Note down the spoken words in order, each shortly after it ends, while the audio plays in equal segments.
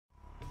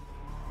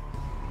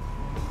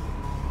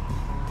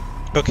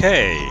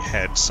Okay,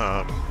 had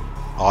some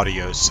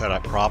audio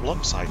setup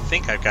problems. I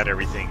think I've got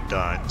everything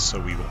done, so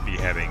we won't be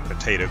having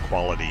potato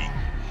quality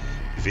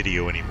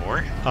video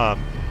anymore.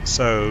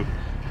 So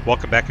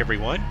welcome back,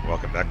 everyone.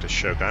 Welcome back to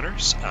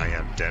ShowGunners. I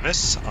am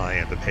Dennis. I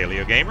am the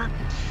PaleoGamer.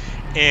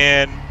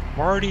 And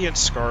Marty and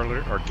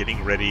Scarlett are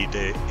getting ready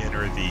to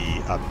enter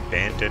the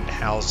abandoned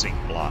housing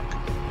block.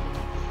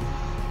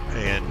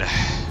 And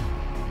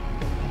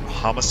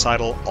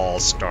Homicidal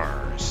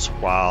All-Stars,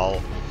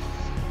 while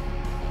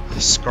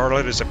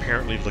Scarlett is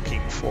apparently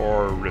looking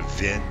for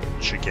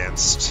revenge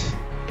against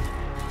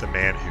the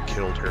man who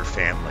killed her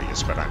family,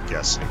 is what I'm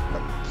guessing.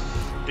 But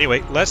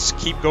anyway, let's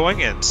keep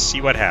going and see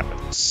what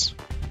happens.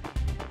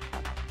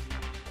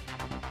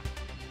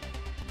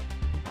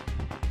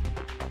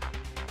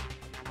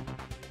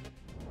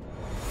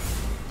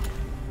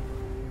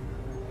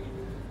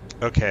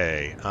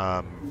 Okay,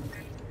 the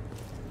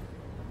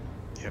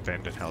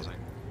abandoned housing.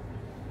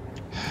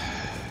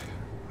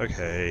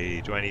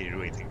 Okay, do I need to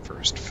do anything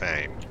first?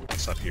 Fame.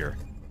 What's up here?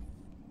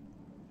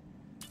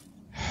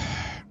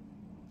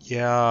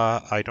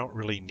 Yeah, I don't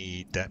really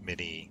need that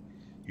many.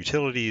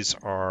 Utilities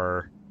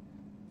are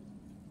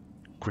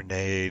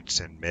grenades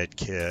and med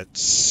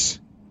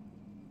kits.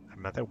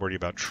 I'm not that worried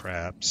about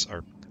traps.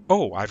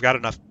 Oh, I've got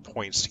enough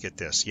points to get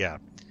this. Yeah.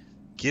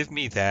 Give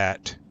me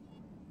that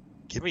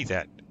 10%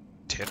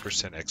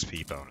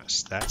 XP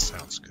bonus. That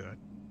sounds good.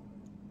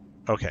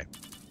 Okay.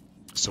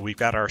 So we've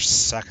got our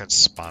second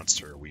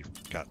sponsor. We're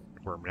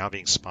now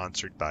being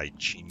sponsored by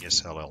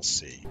Genius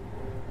LLC.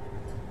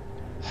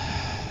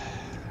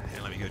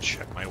 And let me go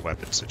check my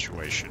weapon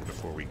situation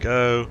before we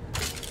go.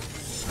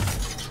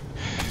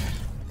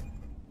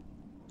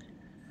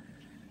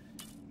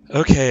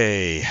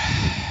 Okay. I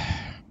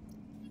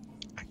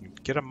can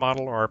get a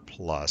Model R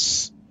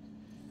Plus.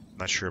 I'm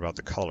not sure about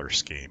the color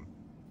scheme,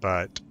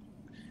 but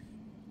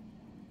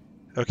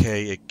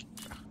okay,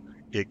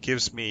 it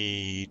gives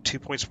me 2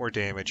 points more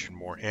damage and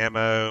more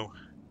ammo,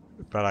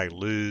 but I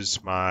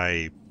lose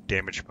my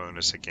damage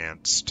bonus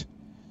against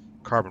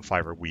Carbon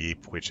Fiber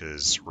Weep, which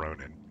is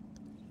Ronin.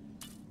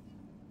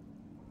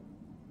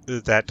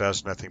 That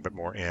does nothing but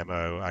more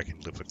ammo. I can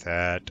live with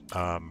that.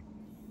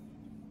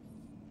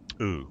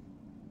 Ooh.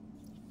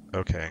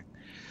 Okay.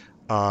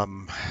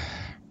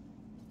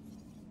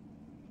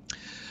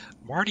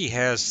 Marty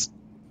has...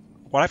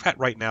 What I've got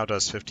right now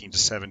does 15 to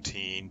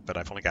 17, but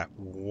I've only got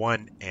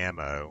one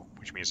ammo,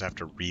 which means I have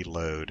to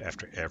reload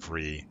after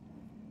every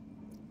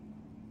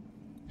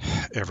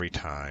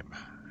time.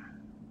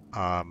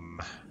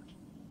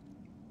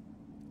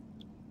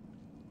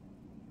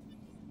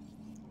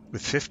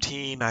 With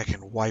 15, I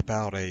can wipe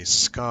out a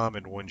scum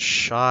in one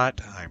shot.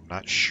 I'm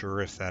not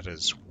sure if that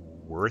is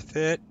worth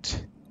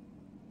it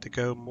to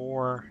go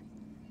more.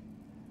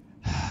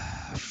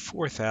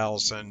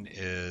 4,000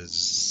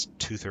 is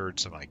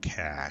 2/3 of my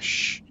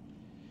cash.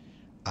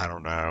 I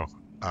don't know.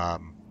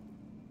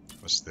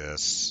 What's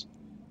this?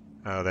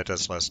 Oh, that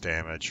does less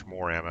damage.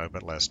 More ammo,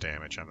 but less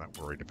damage. I'm not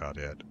worried about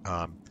it.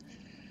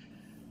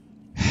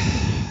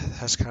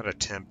 That's kind of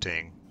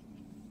tempting.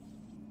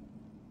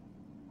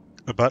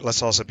 But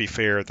let's also be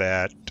fair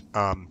that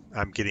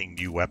I'm getting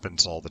new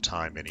weapons all the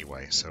time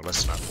anyway, so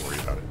let's not worry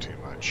about it too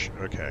much.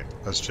 Okay,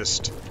 let's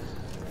just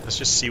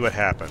see what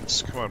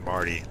happens. Come on,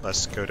 Marty.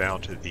 Let's go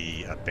down to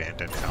the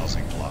abandoned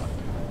housing block.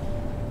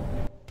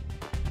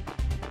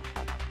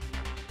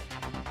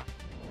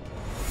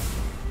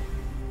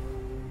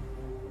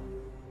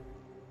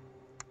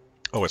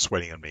 Oh, it's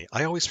waiting on me.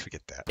 I always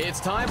forget that.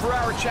 It's time for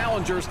our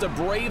challengers to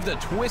brave the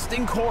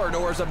twisting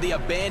corridors of the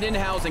abandoned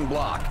housing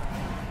block.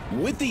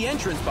 With the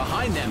entrance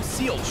behind them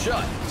sealed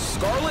shut,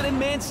 Scarlett and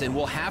Manson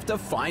will have to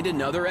find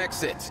another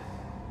exit.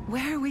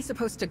 Where are we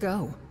supposed to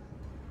go?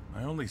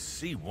 I only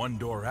see one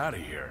door out of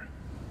here.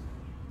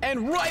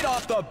 And right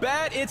off the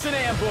bat, it's an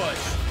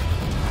ambush.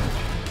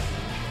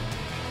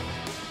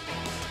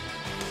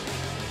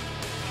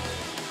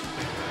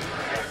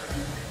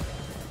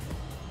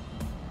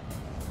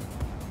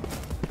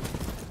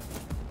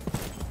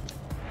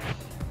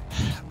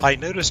 I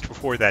noticed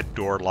before that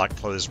door lock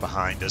closed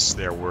behind us,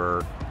 there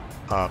were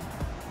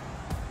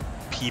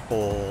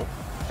people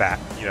back,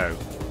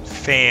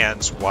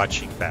 fans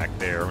watching back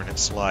there, and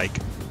it's like,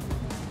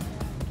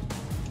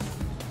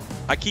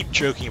 I keep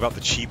joking about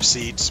the cheap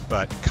seats,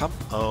 but come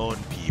on,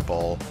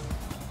 people.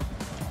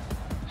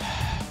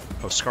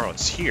 Oh,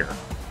 Scarlett's here.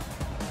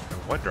 No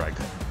wonder I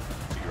couldn't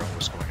figure out what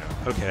was going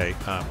on. Okay,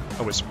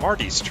 oh, it's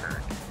Marty's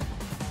turn.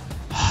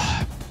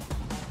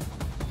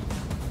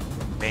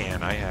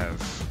 Man, I have...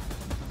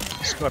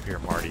 Let's go up here,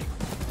 Marty.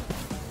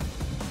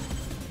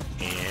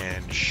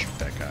 And shoot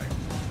that guy.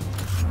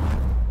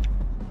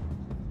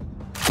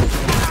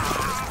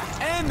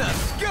 And the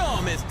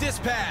scum is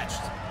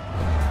dispatched.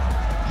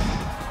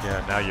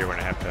 Yeah, now you're going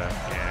to have to...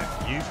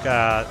 And you've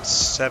got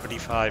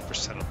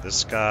 75% of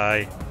this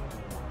guy,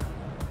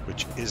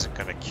 which isn't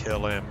going to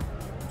kill him,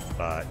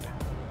 but...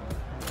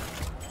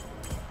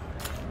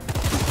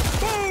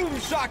 Boom,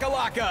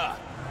 shakalaka!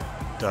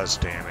 Does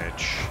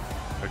damage.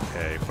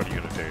 Okay, what are you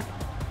going to do?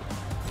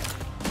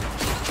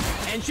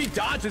 And she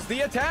dodges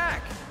the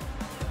attack.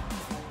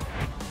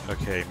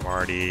 Okay,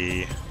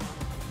 Marty.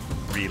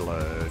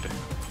 Reload.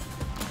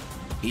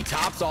 He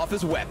tops off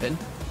his weapon.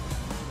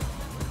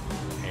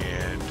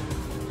 And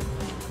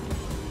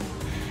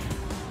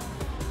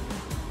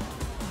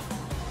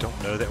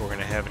don't know that we're going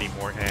to have any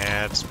more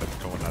ads, but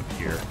going up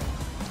here.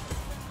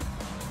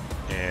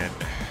 And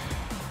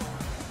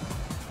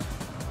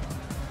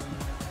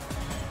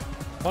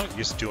why don't you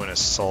just do an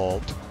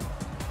assault?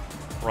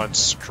 Run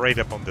straight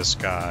up on this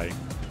guy.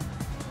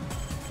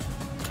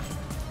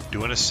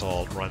 Do an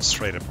assault, run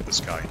straight up on this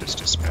guy and just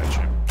dispatch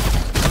him.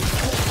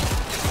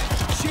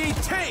 She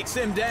takes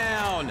him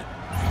down.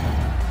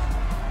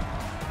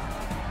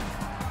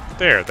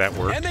 There, that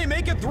worked. And they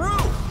make it through.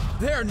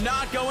 They're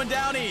not going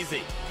down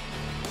easy.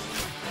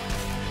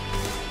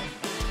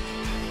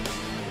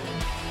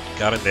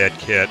 Got a med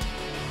kit.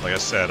 Like I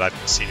said, I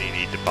didn't see any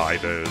need to buy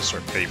those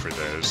or pay for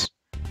those.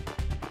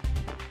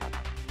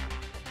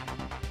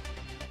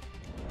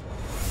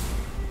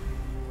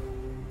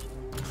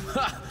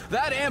 Ha!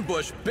 That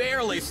ambush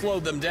barely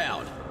slowed them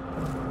down.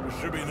 There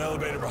should be an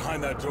elevator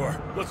behind that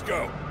door. Let's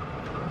go.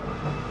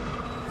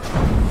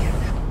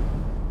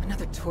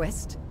 Another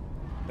twist?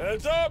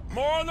 Heads up!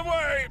 More on the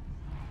way!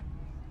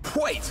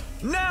 Wait!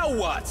 Now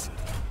what?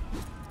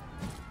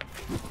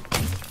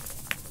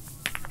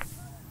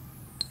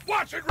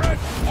 Watch it, Red!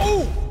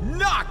 Oh!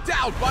 Knocked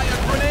out by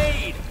a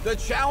grenade! The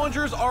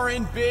challengers are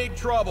in big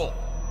trouble.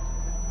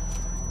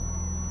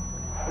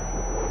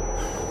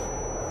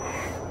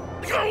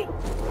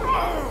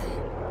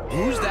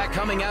 Who's that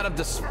coming out of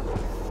the...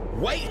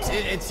 Wait!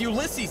 It's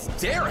Ulysses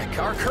Derrick,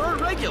 our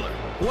current regular.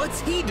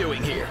 What's he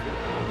doing here?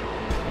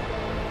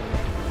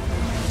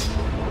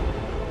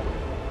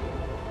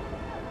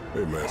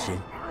 Hey,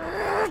 Manson.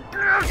 I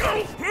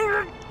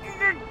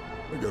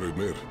gotta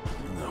admit,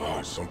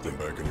 there's something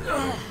back in your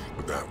head.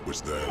 But that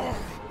was then,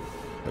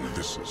 and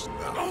this is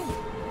now.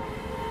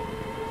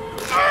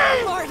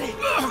 Marty!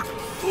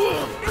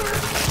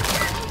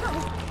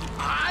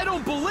 I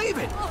don't believe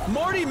it!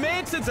 Marty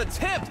Manson's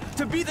attempt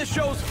to be the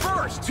show's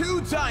first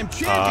two-time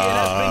champion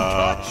has been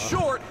cut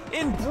short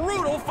in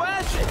brutal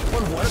fashion.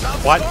 But what about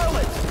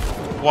Scarlet?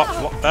 What?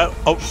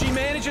 Oh. She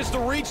manages to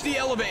reach the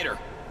elevator.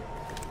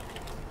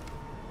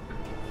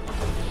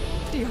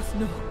 Dios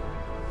no.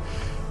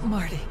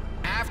 Marty.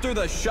 After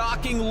the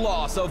shocking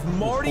loss of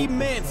Marty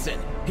Manson,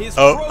 his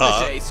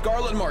protege,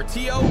 Scarlet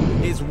Martillo,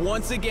 is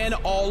once again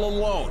all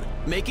alone,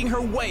 making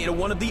her way to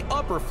one of the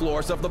upper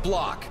floors of the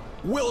block.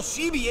 Will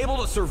she be able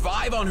to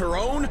survive on her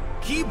own?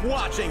 Keep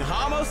watching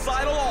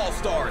Homicidal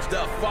All-Stars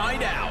to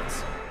find out.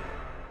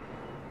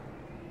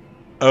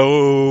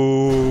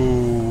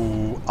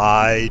 Oh,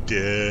 I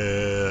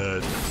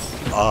did.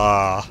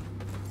 Have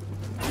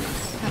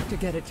to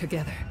get it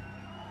together.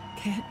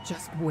 Can't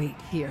just wait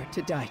here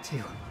to die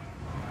too.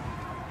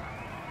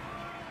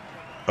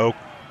 Oh.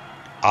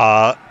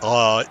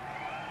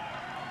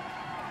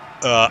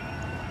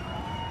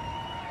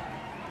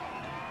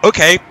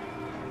 Okay.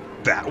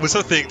 That was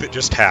a thing that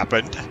just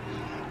happened.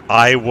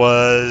 I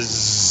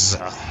was...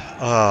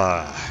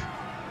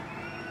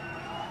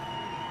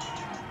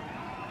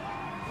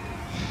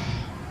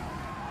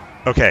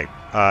 Okay,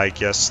 I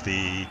guess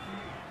the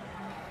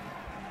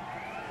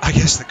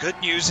good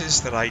news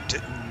is that I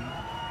didn't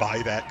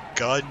buy that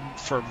gun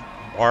for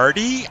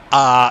Marty.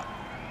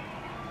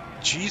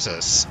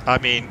 Jesus. I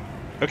mean,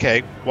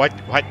 okay,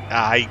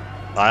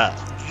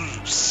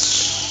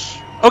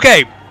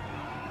 okay.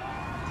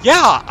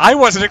 Yeah, I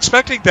wasn't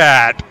expecting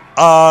that.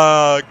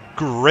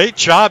 Great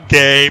job,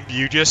 game.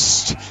 You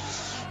just...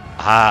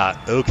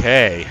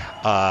 okay.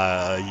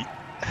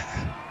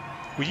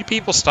 Will you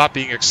people stop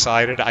being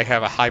excited? I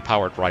have a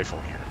high-powered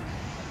rifle here.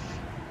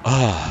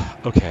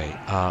 Okay.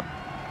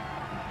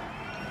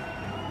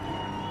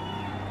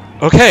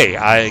 Okay,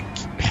 I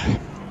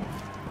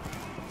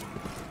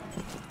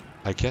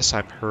guess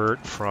I'm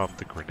hurt from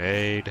the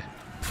grenade.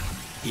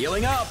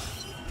 Healing up.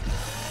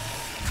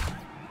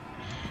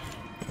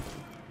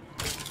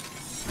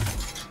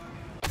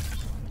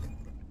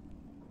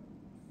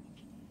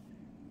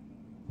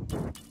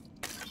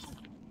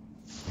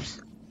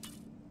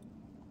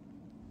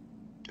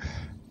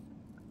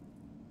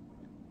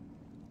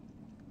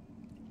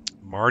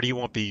 Marty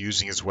won't be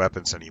using his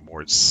weapons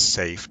anymore. It's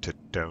safe to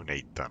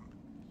donate them.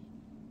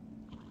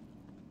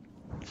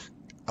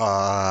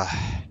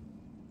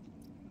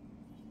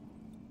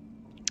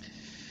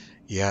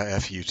 Yeah,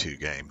 F you too,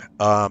 game.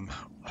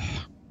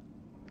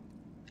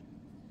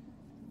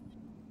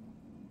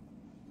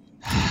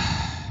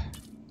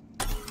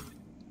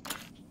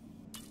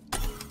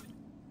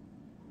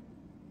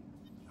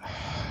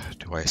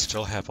 Do I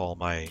still have all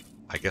my...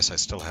 I guess I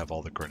still have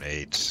all the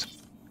grenades.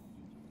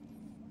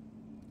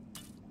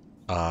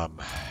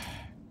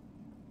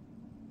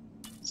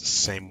 It's the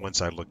same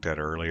ones I looked at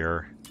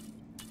earlier.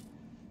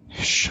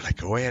 Should I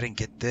go ahead and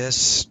get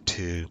this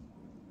to...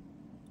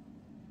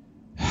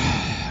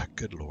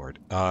 Good lord.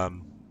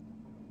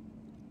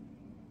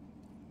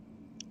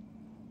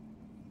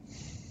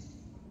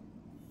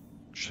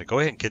 Should I go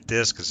ahead and get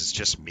this because it's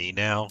just me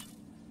now?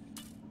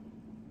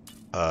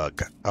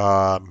 Ugh.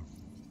 I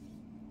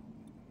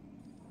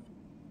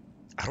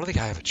don't think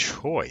I have a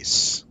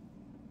choice.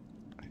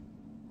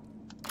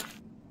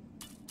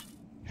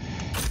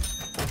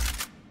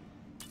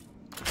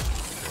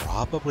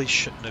 Probably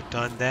shouldn't have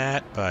done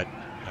that, but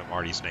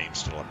Marty's name's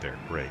still up there.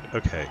 Great.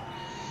 Okay.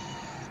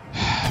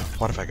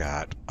 What have I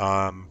got?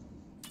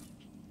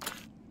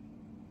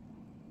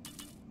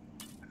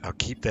 I'll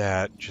keep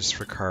that just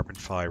for carbon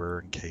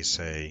fiber in case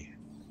a...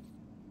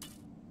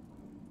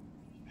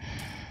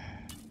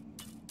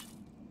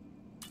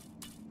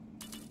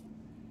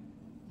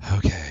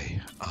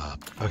 Okay.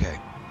 Okay.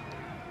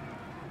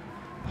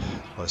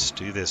 Let's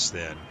do this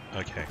then.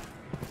 Okay.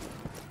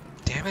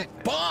 Damn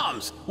it.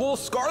 Bombs! Will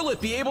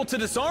Scarlet be able to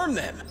disarm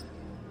them?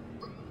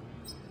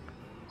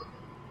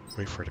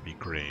 Wait for it to be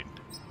green.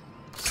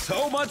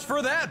 So much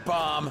for that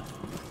bomb!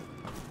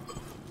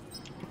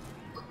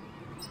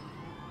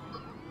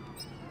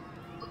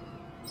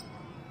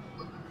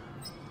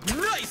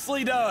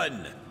 Nicely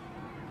done!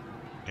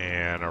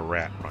 And a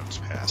rat runs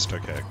past.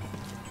 Okay.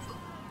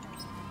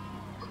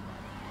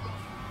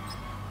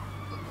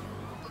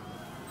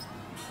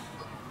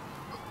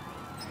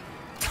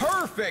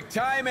 Perfect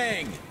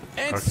timing!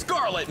 And Okay.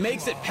 Scarlet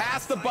makes it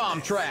past the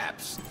bomb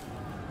traps.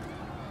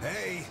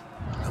 Hey,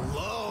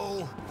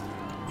 hello.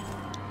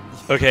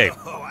 Okay.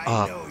 Oh,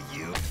 I know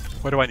you.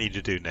 What do I need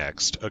to do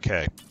next?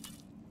 Okay.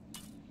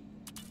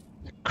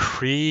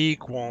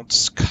 Krieg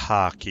wants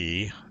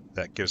cocky.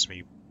 That gives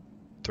me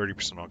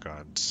 30% on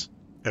guns.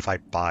 If I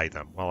buy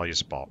them. Well, I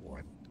just bought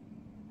one.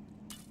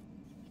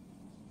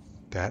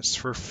 That's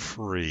for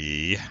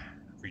free.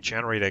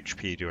 Regenerate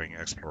HP doing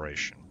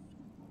exploration.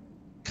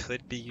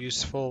 Could be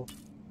useful.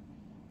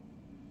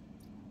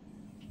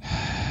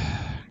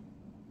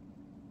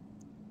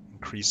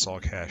 Increase all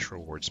cash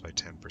rewards by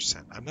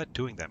 10%. I'm not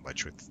doing that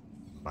much with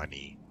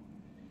money.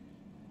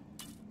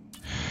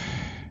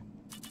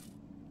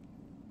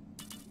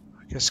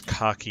 I guess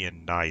cocky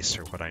and nice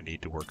are what I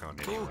need to work on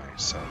anyway,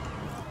 so...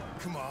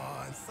 Come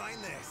on,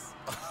 sign this.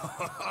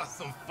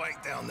 Awesome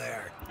fight down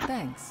there.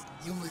 Thanks.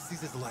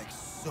 Ulysses is like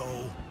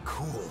so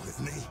cool,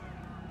 isn't he?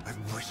 I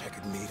wish I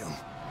could meet him.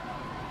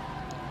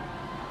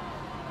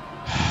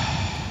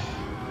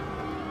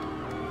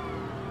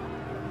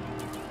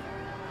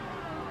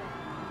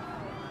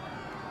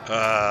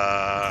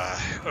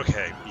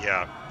 Okay,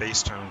 yeah,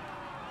 based on...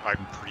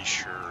 I'm pretty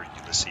sure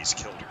Ulysses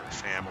killed her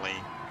family.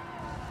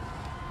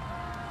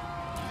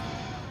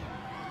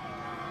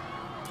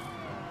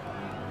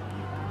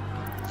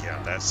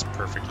 Yeah, that's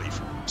perfectly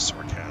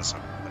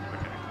sarcasm. But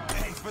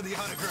okay. Thanks for the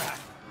autograph.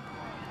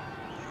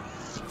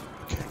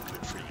 Okay,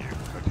 good for you.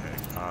 Okay,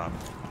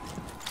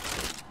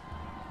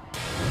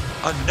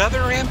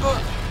 another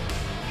ambush?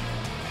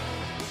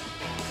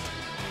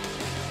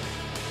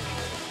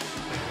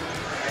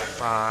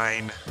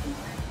 Fine.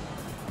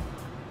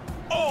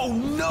 Oh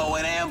no,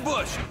 an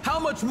ambush! How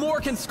much more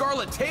can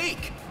Scarlet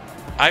take?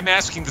 I'm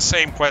asking the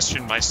same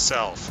question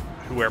myself,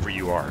 whoever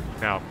you are.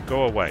 Now,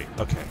 go away.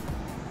 Okay.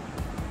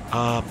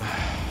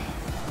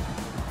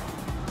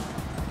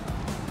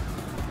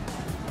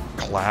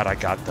 Glad I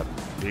got the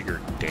bigger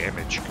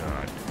damage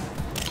gun.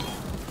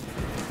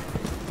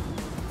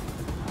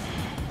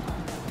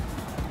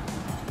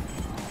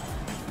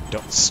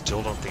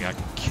 Still don't think I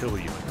can kill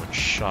you in one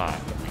shot,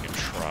 but we can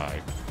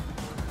try.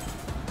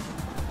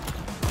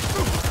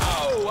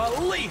 Oh,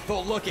 a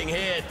lethal looking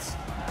hit!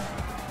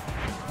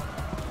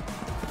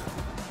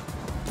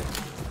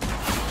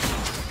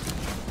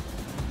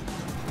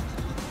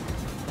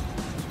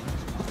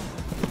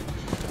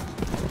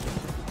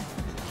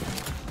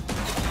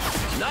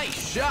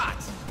 Nice shot!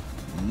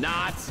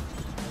 Not.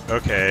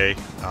 Okay,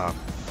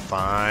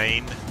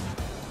 fine.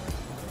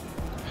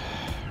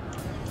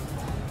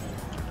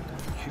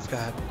 You've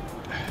got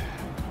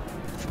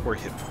 4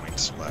 hit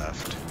points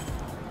left.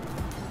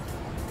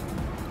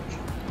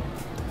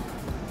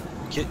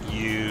 Get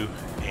you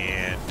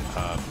and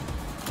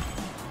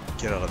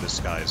get out of this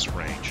guy's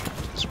range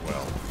as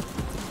well.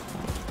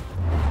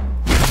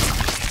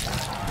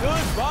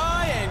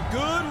 Goodbye and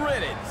good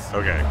riddance.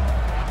 Okay.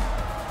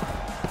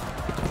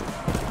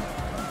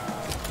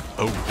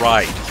 Oh,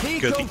 right. He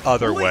Go the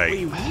other way.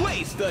 completely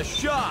wastes the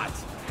shot.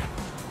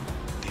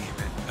 Damn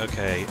it.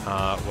 Okay,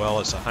 well,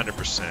 it's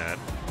 100%.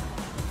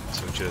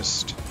 So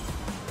just...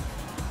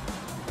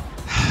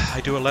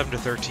 I do 11 to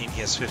 13, he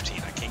has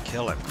 15. I can't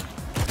kill him.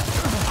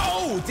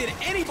 Oh, did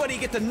anybody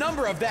get the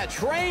number of that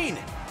train?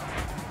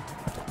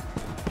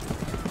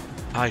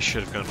 I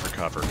should have gone for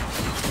cover.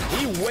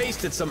 He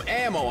wasted some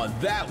ammo on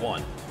that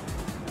one.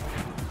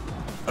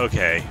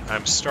 Okay,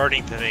 I'm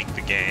starting to think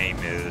the game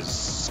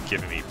is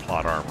giving me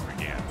plot armor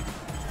again.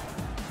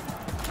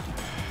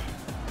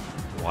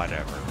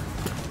 Whatever.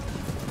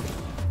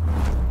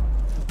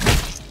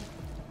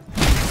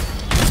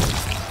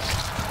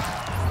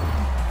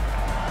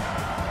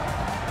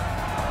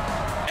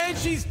 And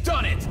she's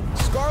done it!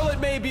 Scarlet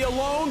may be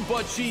alone,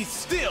 but she's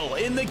still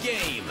in the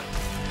game.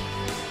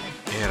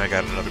 And I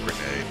got another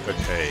grenade.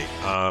 Okay,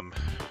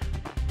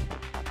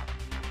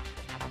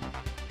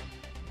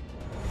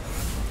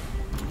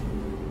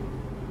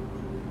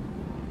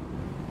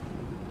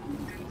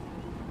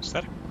 Is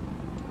that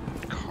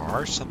a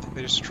car? Something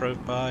they just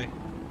drove by?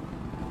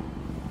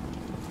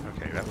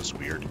 Okay, that was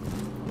weird.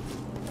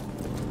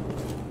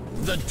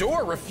 The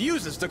door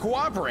refuses to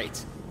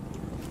cooperate.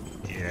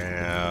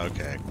 Yeah,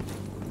 okay.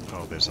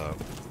 Oh, there's a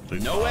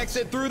loot No box.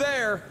 exit through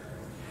there.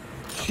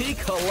 She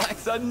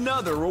collects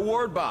another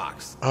reward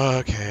box.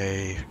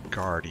 Okay,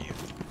 Guardian.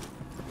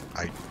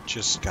 I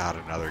just got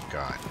another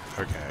gun.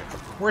 Okay,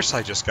 of course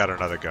I just got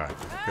another gun.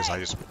 Because I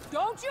just...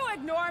 Don't you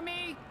ignore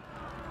me!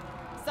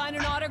 Sign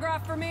an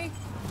autograph for me?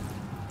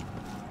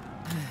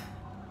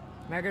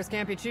 Beggars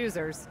can't be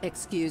choosers.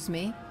 Excuse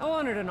me? I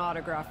wanted an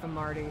autograph from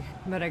Marty,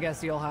 but I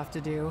guess you'll have to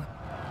do.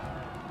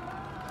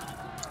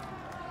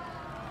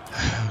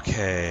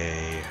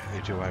 Okay,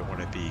 do I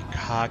want to be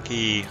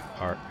cocky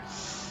or...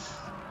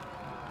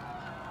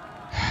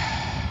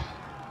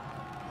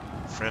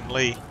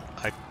 friendly?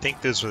 I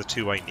think those were the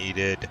two I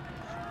needed.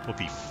 We'll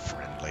be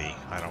friendly.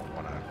 I don't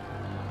want to...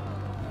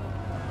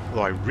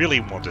 Well, I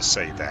really want to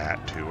say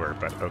that to her,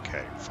 but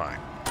okay, fine.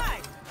 Hey,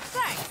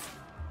 thanks!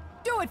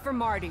 Do it for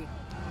Marty.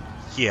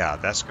 Yeah,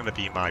 that's going to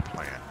be my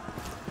plan.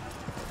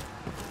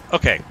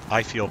 Okay,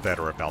 I feel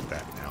better about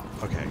that now.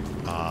 Okay,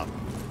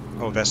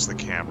 oh, that's the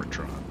camera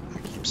drone I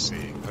keep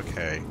seeing.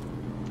 Okay.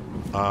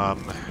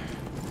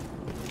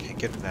 Can't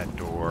get in that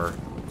door.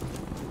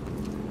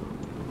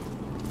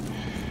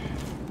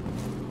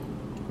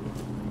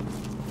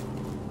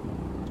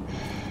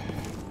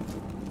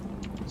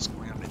 What's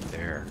going on in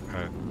there?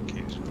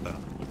 Okay, so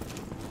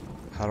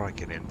how do I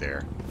get in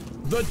there?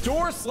 The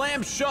door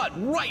slams shut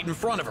right in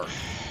front of her.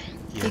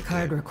 Yeah,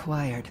 Keycard okay.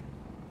 required.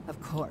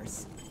 Of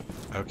course.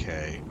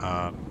 Okay,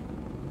 I'm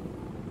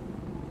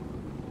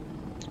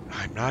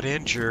not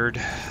injured.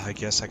 I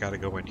guess I gotta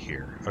go in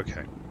here.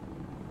 Okay.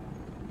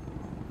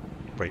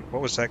 Wait,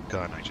 what was that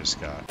gun I just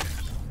got?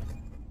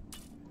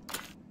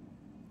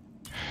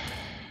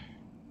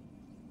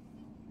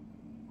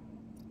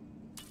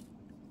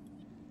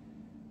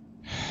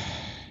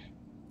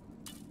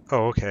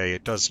 Oh, okay.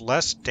 It does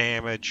less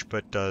damage,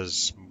 but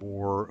does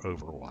more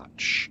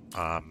Overwatch.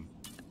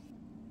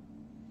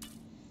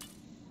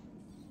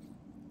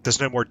 There's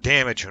no more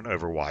damage on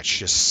Overwatch,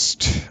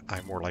 just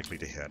I'm more likely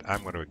to hit.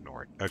 I'm going to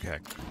ignore it. Okay.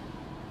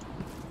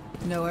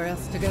 Nowhere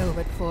else to go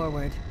but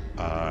forward.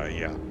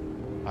 Yeah.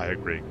 I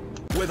agree.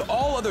 With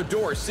all other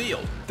doors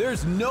sealed,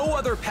 there's no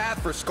other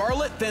path for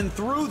Scarlet than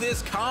through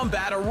this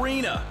combat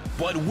arena.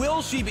 But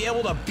will she be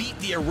able to beat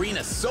the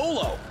arena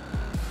solo?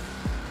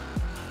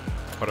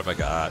 What have I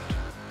got?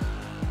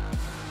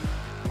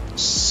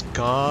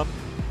 Scum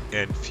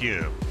and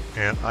Fume.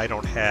 And I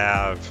don't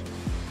have...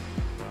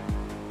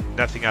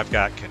 Nothing I've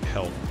got can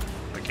help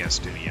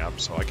against any of them,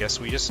 so I guess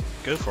we just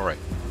go for it.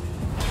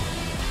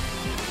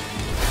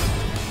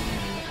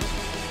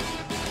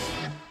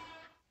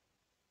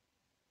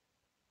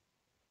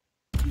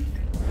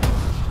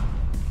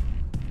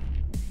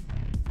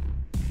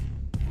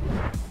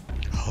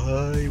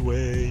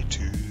 Highway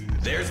to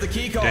There's the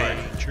key card.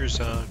 danger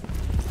zone.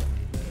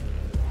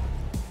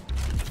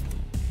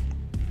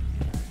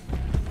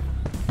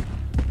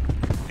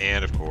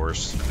 And of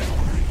course,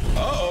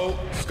 Uh-oh,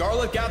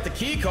 Scarlet got the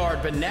key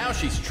card, but now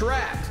she's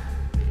trapped.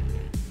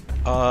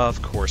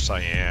 of course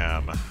I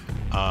am.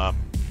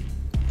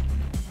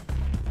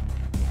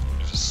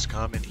 There's a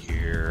scum in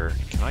here.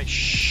 Can I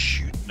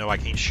shoot? No, I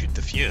can't shoot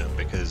the fume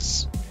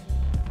because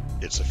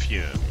it's a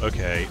fume.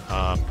 Okay,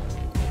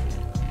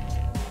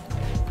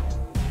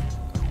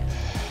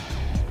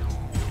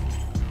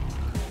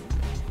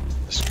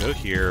 let's go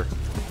here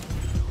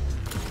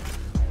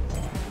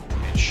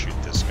and shoot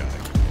this guy.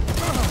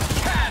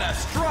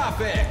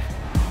 Catastrophic!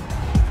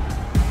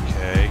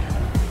 Okay.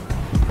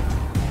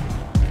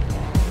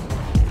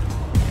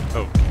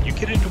 Oh, can you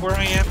get into where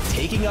I am?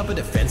 Taking up a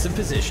defensive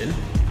position.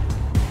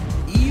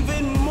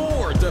 Even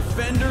more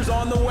defenders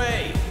on the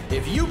way.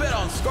 If you bet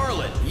on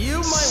Scarlet, you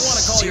might want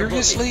to call your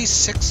bookie. Seriously?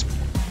 6...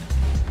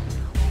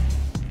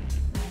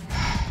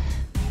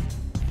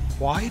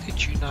 Why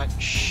did you not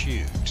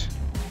shoot?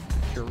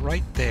 You're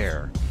right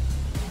there.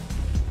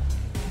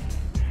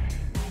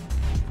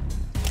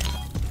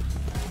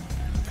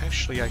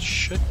 Actually, I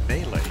should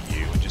melee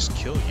you and just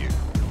kill you.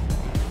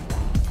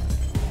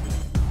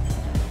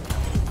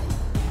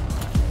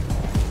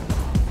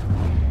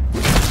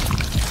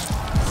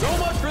 So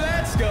much for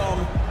that,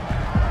 scum.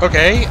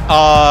 Okay,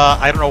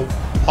 I don't know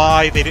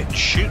why they didn't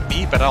shoot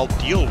me, but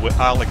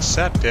I'll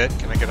accept it.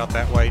 Can I get out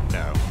that way?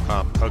 No.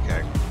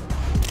 Okay.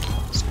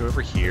 Let's go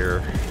over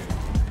here.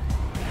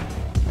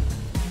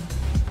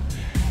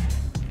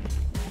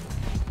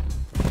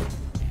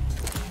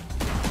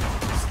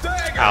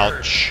 Stagger!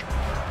 Ouch.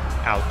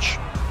 Ouch.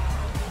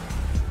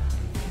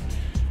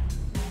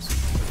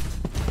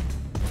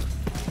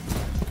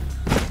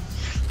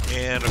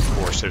 And of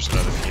course there's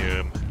another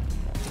fume.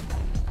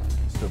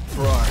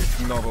 Surprise,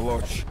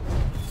 Novolodge.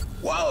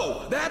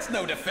 Whoa, that's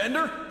no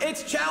defender.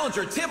 It's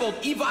challenger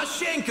Tybalt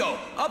Ivashenko,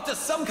 up to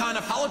some kind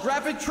of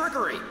holographic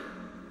trickery.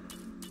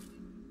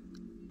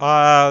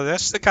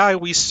 That's the guy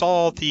we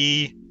saw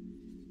the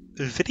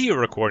video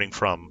recording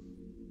from.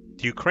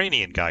 The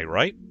Ukrainian guy,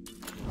 right?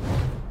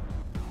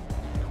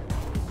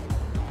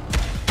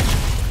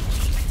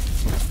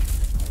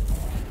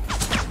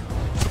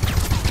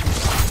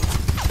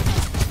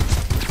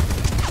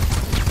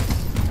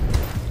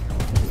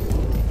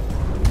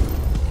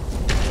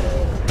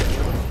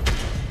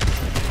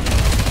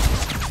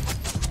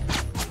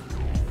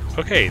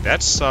 Okay,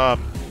 that's Let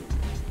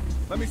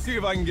me see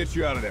if I can get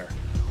you out of there.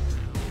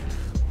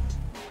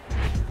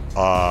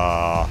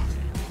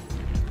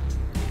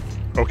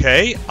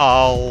 Okay,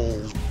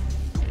 I'll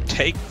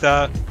take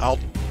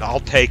I'll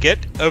take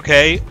it.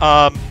 Okay,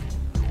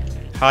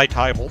 hi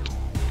Tybalt.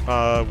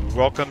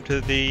 Welcome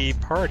to the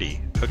party.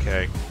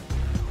 Okay.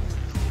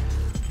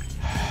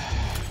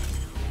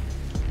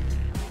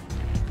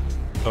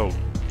 Oh,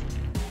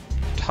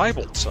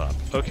 Tybalt's up.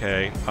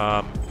 Okay,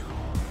 what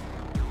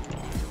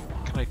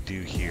can I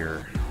do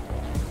here?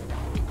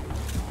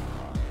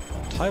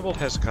 Tybalt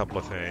has a couple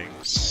of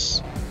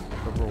things.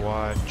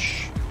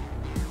 Overwatch.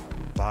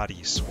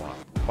 Body swap.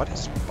 What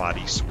is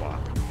body swap?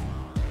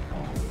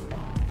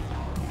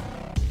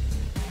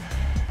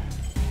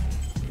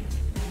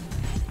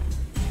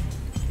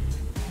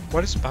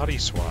 What is body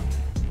swap?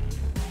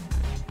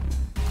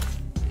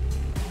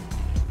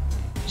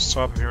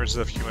 Swap appearances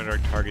of human or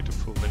target to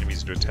fool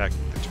enemies into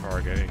attacking the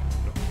target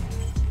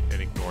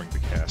and ignoring the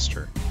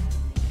caster.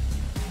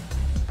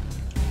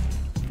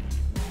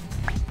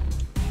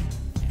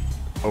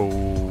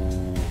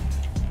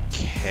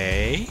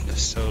 Okay,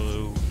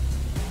 so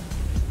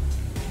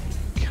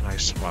can I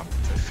swap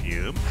the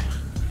fume?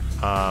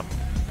 Out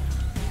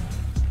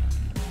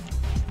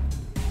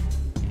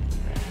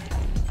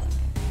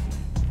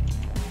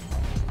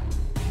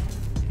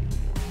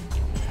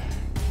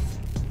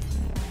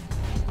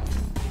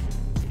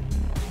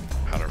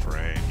of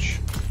range.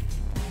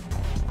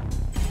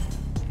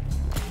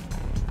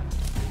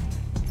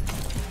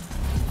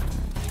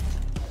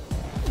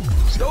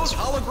 Those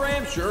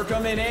holograms sure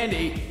come in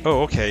handy.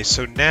 Oh, okay,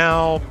 so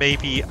now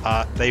maybe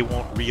they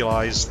won't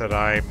realize that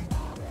I'm...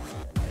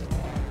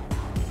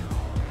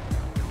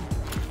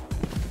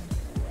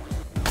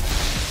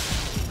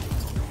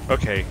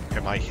 Okay,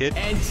 am I hidden?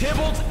 And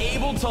Tybalt's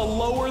able to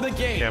lower the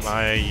gate. Am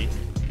I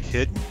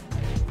hidden?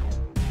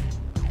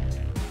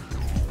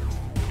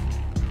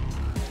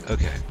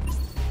 Okay.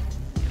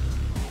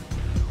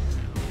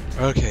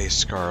 Okay,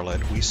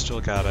 Scarlet, we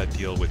still gotta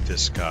deal with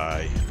this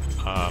guy.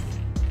 I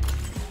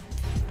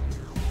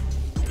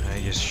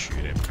just shoot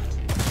him.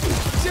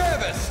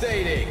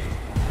 Devastating!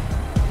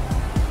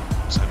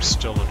 So I'm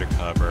still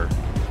undercover.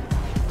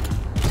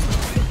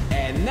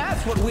 And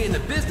that's what we in the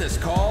business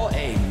call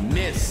a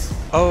miss.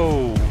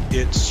 Oh,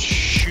 it's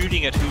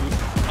shooting at who?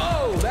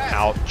 Oh, that's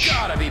Ouch.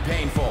 gotta be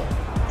painful.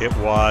 It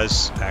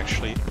was,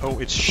 actually. Oh,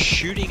 it's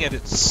shooting at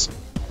its...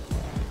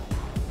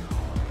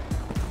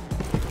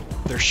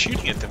 They're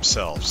shooting at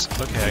themselves.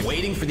 Okay.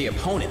 Waiting for the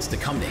opponents to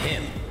come to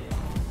him.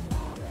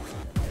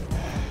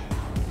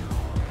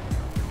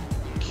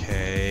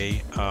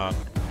 Okay,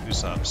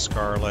 who's up?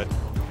 Scarlet.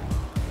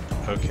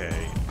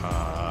 Okay,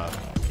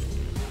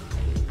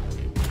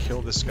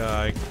 kill this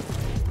guy.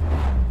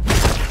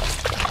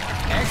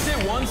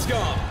 Exit one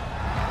scum.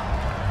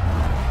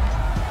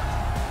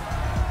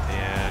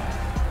 And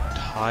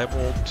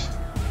Tybalt.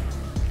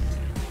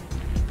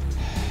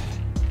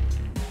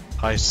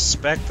 I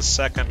suspect the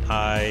second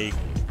I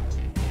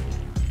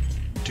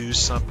do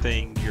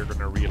something, you're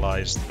gonna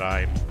realize that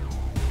I'm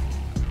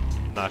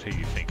not who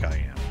you think I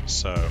am,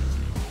 so...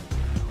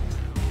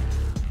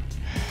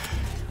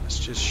 Let's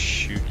just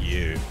shoot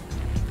you.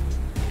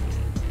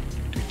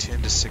 Do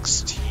 10 to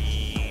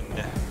 16.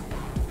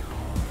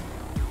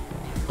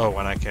 Oh,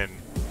 and I can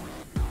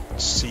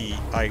see,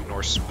 I ignore,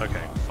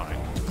 okay, fine.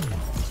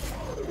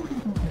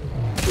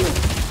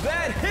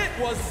 That hit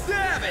was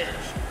savage!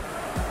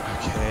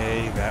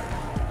 Okay, that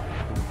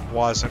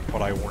wasn't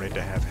what I wanted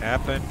to have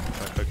happen,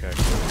 but okay.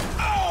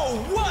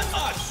 Oh, what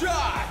a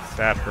shot!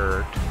 That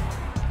hurt.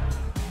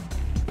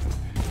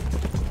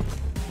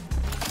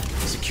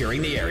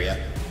 Securing the area.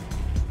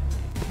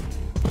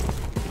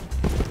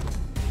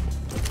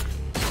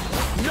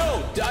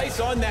 No dice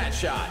on that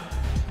shot.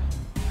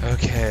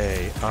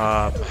 Okay,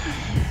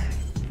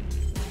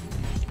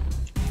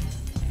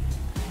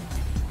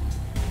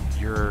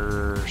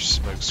 you're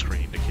smoke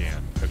screened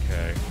again.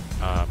 Okay,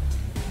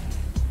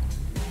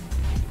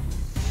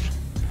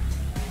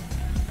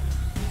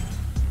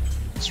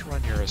 let's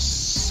run your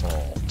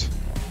assault.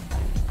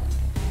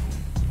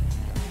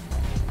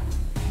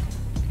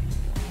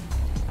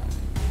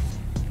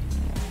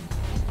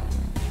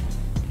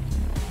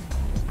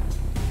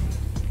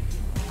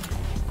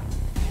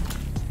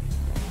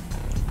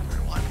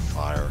 Line of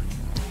fire.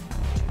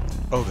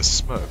 Oh, the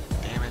smoke.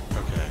 Damn it.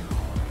 Okay.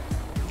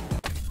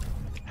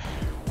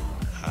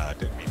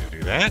 Didn't mean to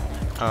do that.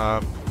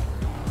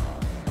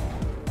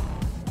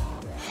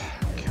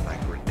 Can I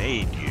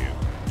grenade you?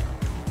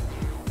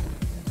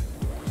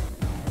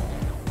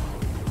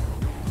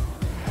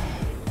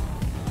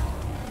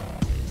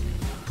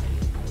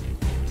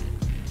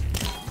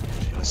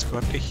 Okay, let's go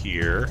up to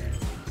here.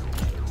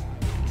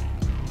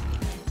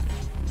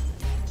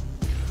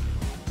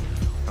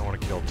 I want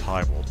to kill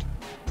Tybalt.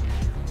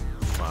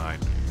 Fine.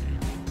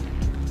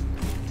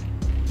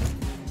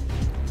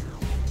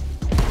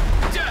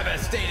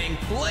 Devastating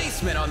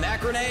placement on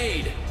that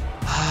grenade.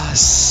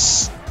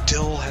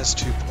 Still has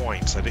 2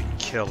 points. I didn't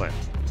kill him.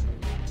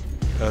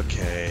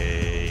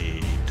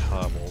 Okay,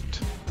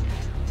 Tybalt.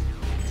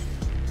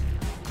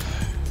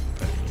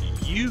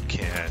 you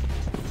can.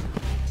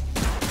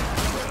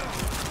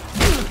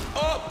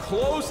 Up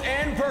close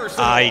and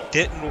personal. I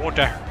didn't want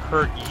to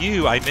hurt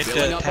you. I meant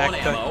Filling to up attack on the.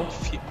 ammo.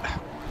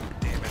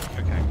 Damn it.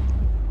 Okay.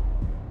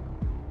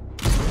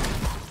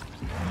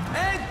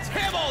 And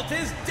Tybalt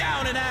is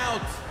down and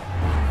out.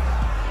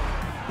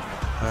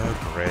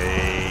 Oh,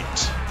 great.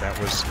 That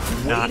was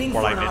not Waiting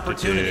what for I an meant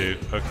to do. opportunity.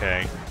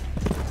 Okay.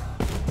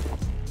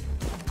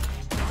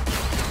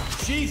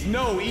 She's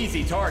no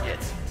easy target.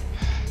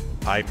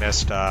 I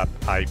messed up.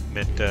 I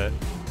meant to.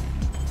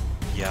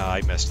 Yeah,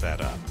 I messed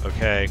that up.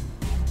 Okay.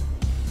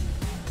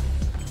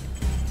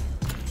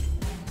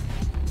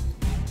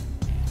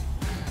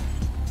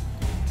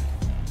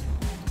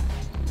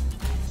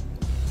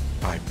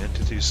 I meant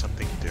to do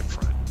something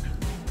different.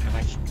 And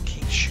I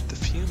can't shoot the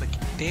fume.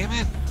 Damn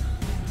it.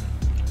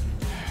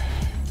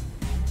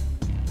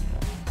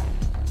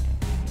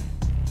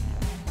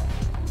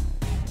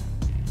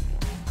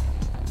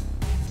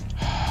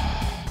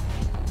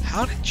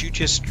 How did you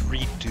just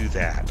redo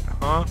that,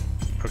 huh?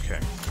 Okay,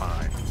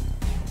 fine.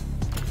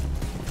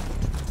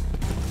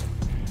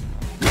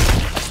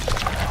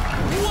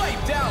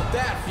 Wiped out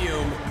that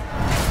fume.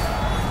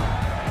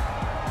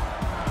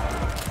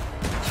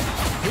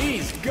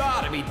 He's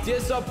gotta be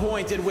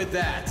disappointed with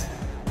that.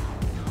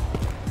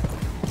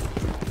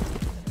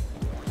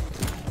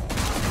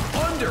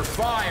 Under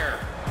fire.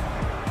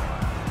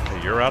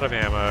 Okay, you're out of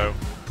ammo.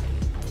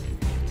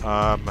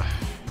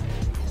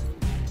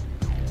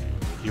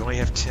 You only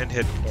have 10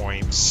 hit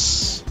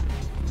points.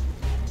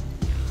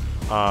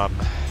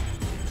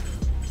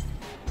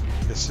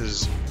 This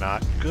is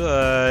not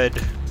good.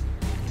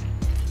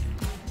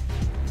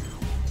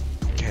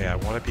 Okay, I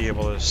want to be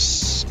able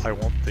to. I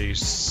want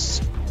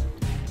these.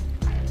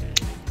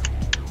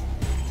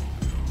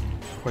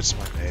 What's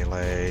my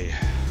melee?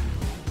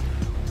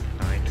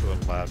 9 to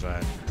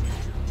 11.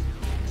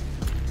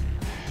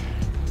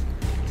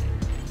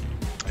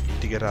 I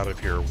need to get out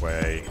of your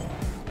way.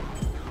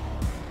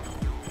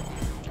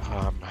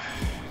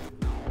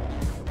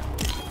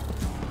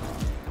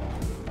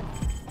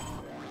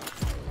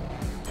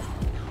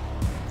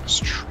 Let's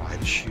try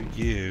to shoot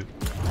you.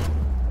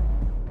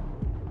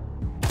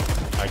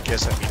 I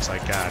guess that means I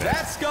got it.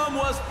 That scum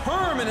was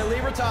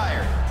permanently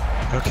retired.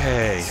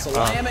 Okay.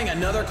 Slamming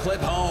another clip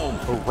home.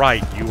 Oh,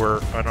 right, you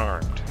were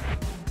unarmed.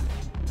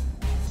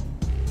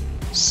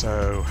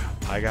 So,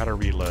 I gotta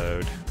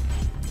reload.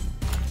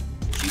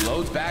 She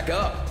loads back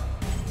up.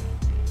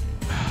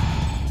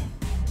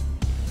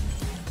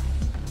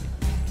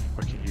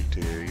 What can you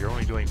do? You're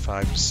only doing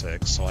 5 to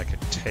 6, so I can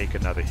take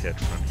another hit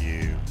from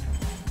you.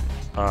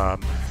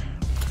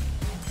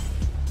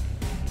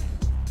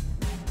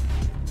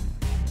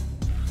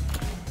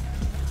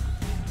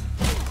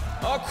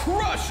 A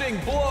crushing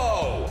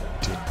blow.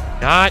 Did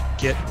not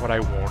get what I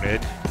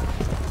wanted.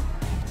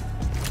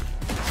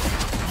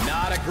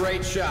 Not a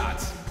great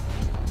shot.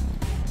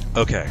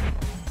 Okay,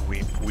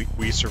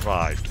 we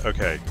survived.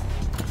 Okay,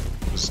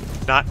 it was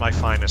not my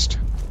finest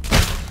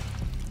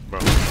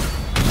moment.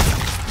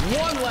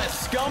 One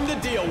less scum to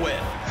deal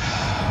with.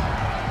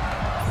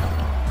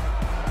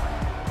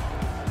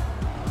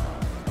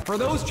 For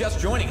those just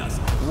joining us,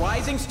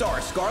 rising star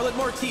Scarlet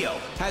Martillo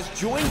has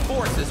joined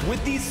forces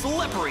with the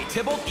slippery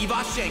Tybalt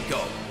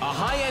Ivashenko, a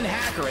high-end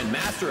hacker and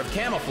master of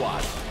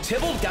camouflage.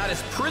 Tybalt got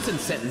his prison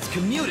sentence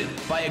commuted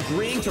by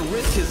agreeing to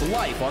risk his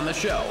life on the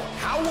show.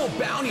 How will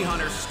bounty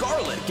hunter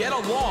Scarlet get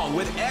along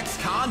with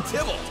ex-con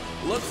Tybalt?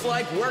 Looks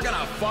like we're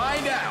gonna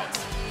find out.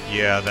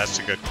 Yeah, that's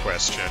a good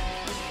question.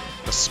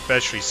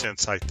 Especially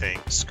since I think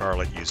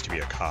Scarlet used to be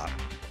a cop,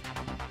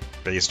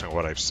 based on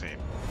what I've seen.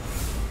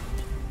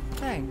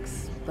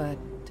 Thanks, but,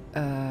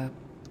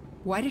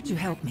 why did you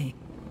help me?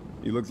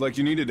 You looked like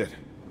you needed it.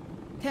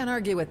 Can't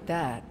argue with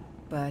that,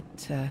 but,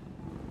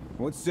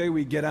 Let's say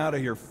we get out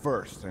of here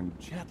first and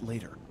chat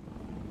later.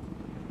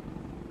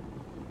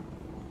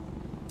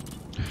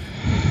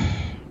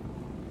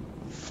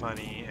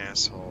 Funny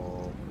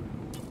asshole.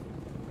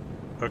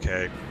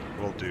 Okay,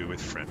 we'll do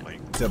with friendly.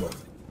 Tybalt.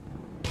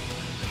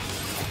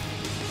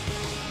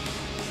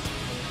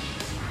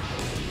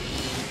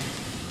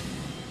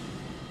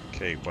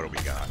 Okay, what do we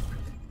got?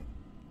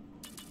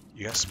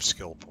 You got some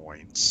skill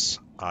points.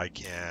 I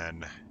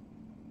can...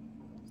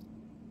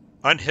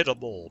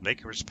 Unhittable.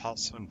 Make it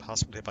impossible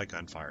to hit by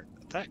gunfire.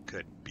 That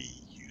could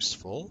be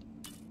useful.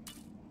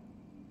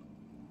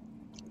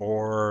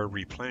 Or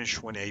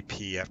replenish 1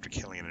 AP after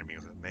killing an enemy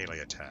with a melee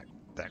attack.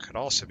 That could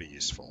also be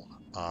useful.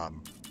 I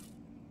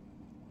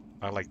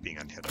like being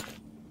unhittable.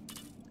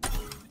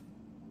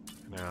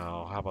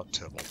 Now, how about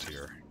Tybalt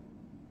here?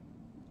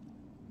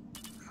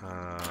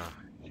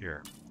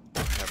 Here.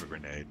 Have a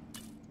grenade.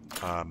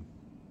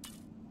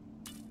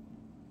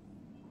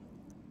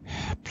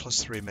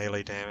 Plus 3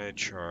 melee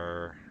damage,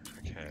 or...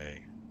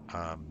 Okay.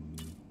 I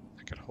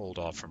could hold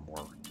off for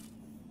more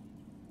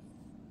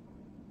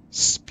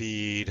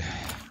speed.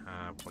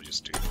 We'll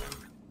just do that.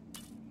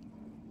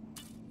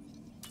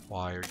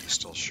 Why are you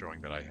still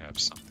showing that I have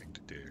something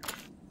to do?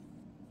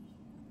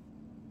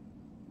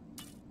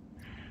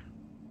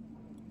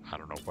 I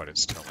don't know what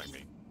it's telling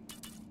me.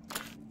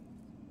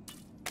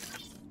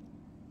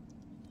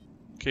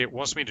 Okay, it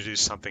wants me to do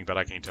something, but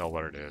I can't tell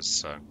what it is,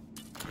 so...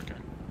 Okay.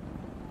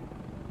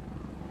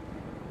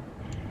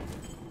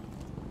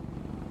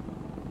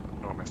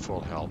 Oh, I'm at full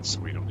health, so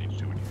we don't need to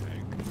do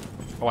anything.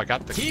 Oh, I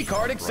got the... Key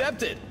card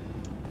accepted!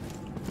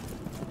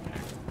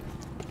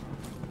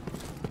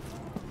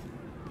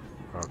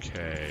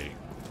 Okay.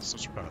 This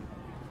is some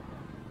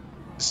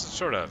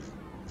sort of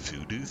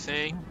voodoo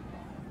thing.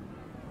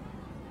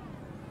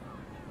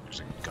 There's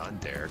a gun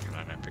there. Can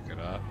I not pick it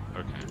up?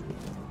 Okay.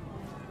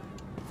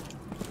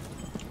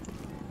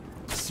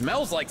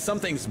 Smells like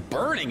something's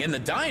burning in the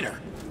diner.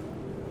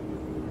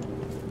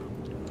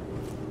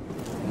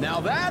 Now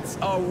that's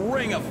a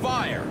ring of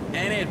fire,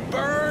 and it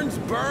burns,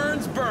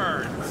 burns,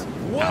 burns.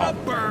 What Ow. a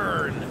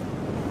burn!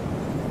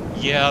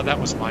 Yeah, that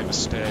was my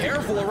mistake.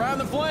 Careful around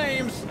the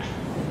flames.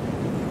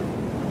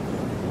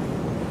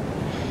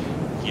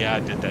 Yeah, I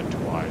did that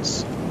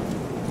twice.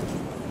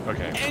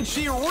 Okay. And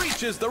she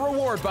reaches the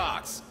reward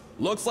box.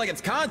 Looks like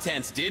its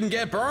contents didn't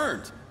get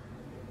burned.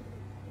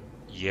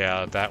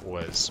 Yeah, that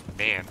was...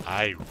 Man,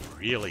 I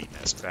really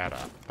messed that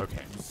up.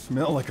 Okay.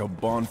 Smell like a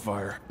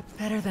bonfire.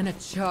 Better than a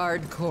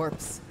charred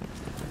corpse.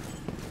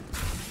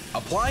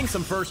 Applying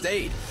some first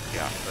aid.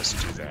 Yeah, let's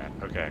do that.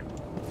 Okay.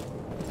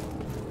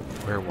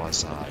 Where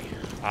was I?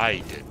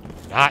 I did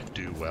not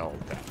do well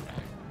with that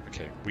night.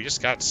 Okay, we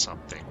just got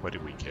something. What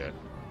did we get?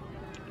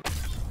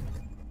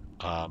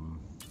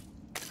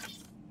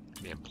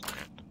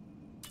 Implant.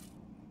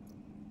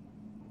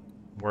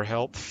 More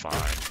health?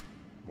 Fine.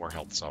 More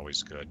health's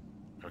always good.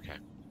 Okay.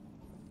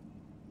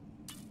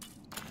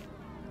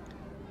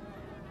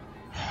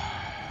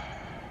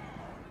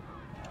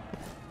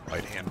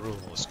 Right hand rule,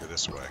 let's go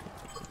this way.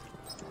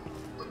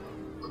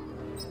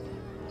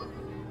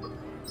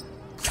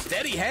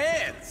 Steady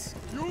hands.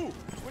 You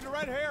with the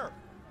red hair.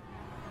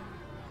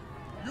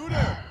 You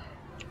there.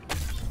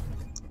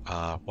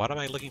 What am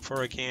I looking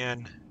for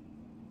again?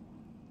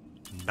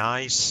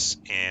 Nice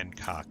and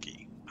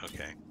cocky.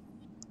 Okay.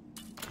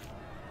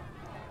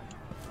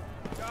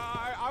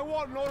 I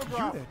want an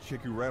autograph. You that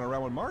chick who ran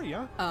around with Marty,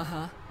 huh?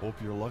 Uh-huh. Hope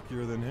you're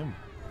luckier than him.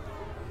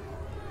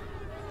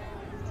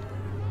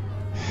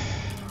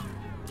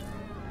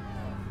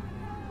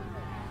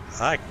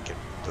 I can get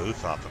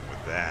both of them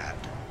with that.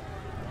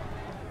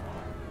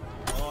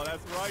 Oh,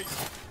 that's right.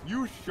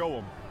 You show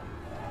him.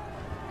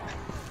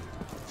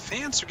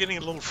 Fans are getting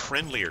a little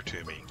friendlier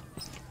to me.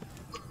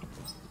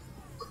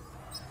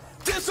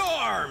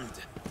 Disarmed.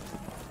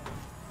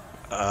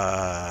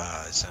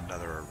 It's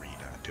another arena.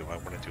 Do I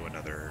want to do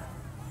another?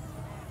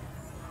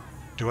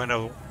 Do I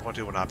want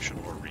to do an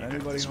optional arena?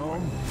 Anybody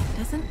home?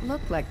 Doesn't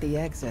look like the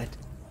exit,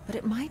 but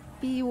it might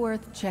be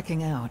worth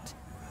checking out.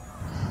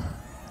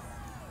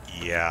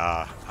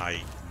 Yeah,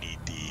 I need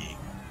the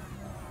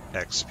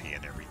XP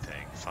and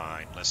everything.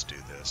 Fine, let's do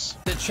this.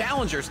 The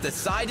challengers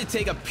decide to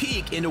take a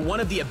peek into one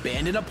of the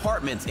abandoned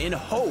apartments in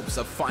hopes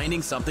of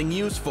finding something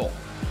useful.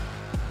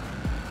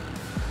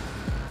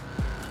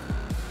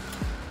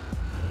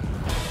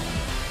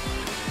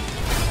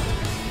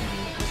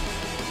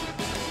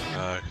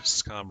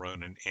 Scum,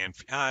 Ronin, and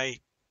I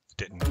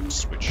didn't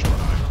switch to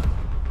my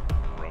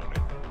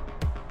Ronin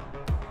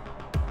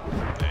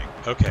thing.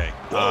 Okay.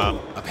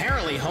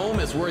 Apparently home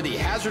is where the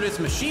hazardous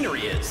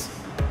machinery is.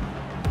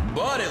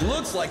 But it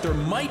looks like there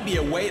might be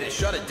a way to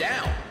shut it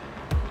down.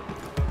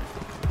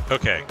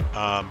 Okay.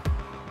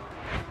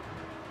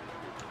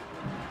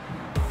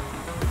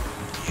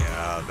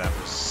 Yeah,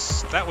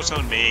 that was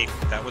on me.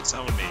 That was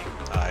on me.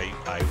 I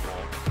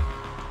won't.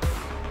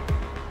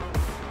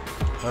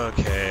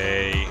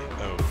 Okay.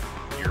 Oh,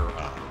 you're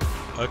up.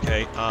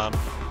 Okay.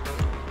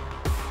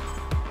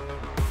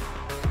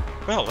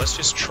 Well, let's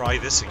just try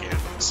this again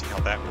and see how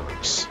that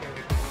works.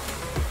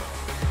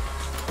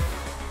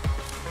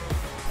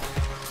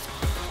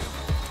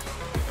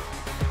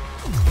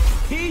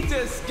 He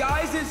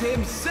disguises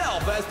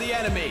himself as the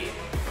enemy.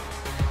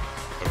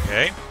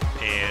 Okay,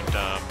 and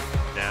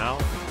now,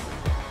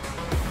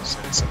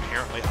 since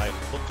apparently I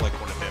look like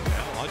one of them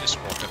now, I'll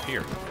just walk up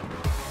here.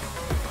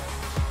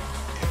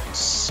 And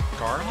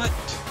Scarlet,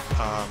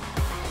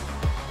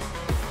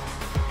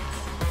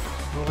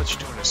 we'll let you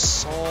do an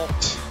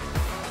assault.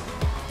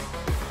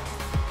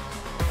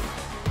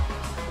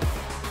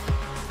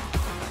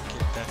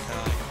 Get that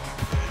guy.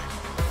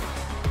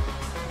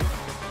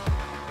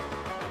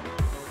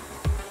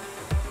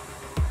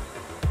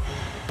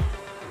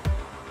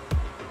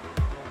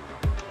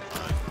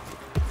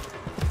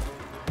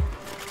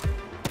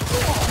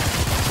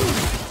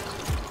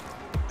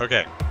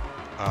 Okay,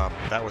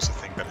 that was the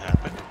thing that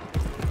happened.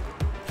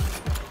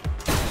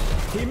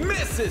 He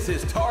misses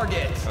his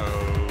target.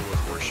 Oh, of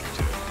course you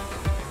did.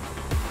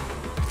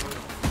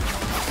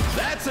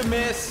 That's a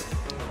miss.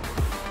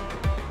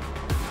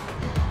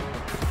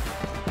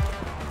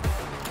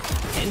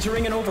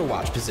 Entering an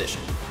Overwatch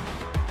position.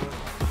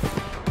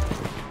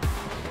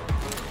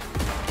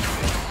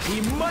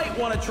 He might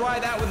want to try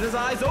that with his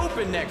eyes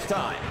open next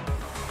time.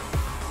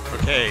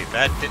 Okay,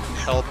 that didn't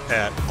help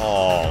at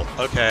all.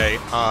 Okay,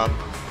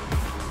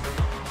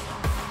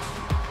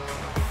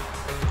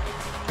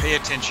 pay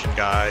attention,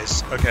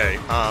 guys. Okay,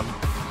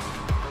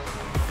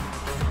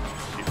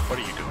 What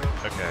are you doing?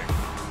 Okay.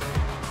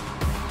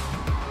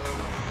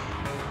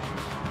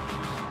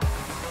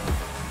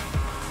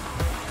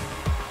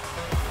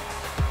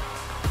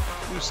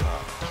 Who's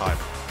Tyler?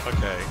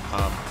 Okay.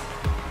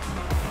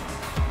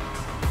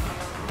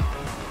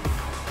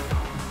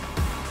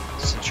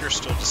 Since you're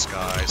still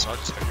disguised, I'll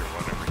just have you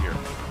run over here.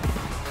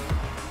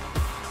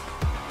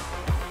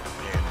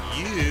 And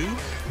you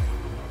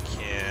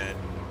can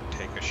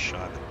take a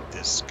shot at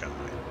this guy.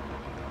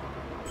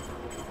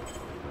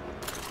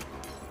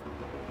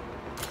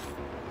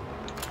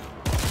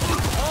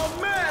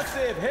 A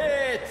massive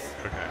hit!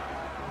 Okay.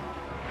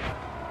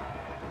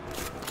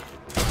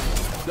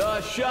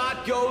 The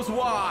shot goes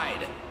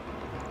wide.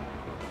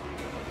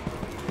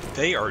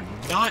 They are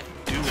not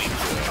doing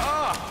good.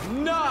 Ah,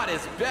 not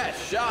his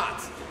best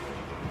shot.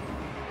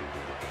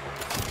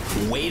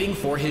 Waiting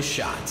for his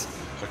shot.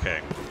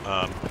 Okay.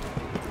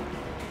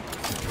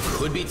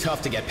 Could be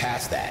tough to get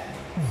past that.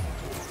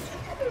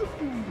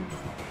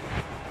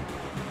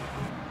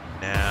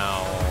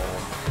 Now.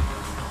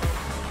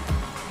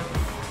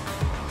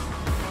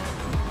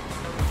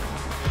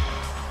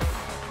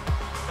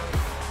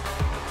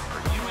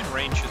 Are you in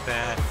range of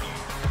that?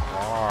 You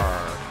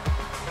are.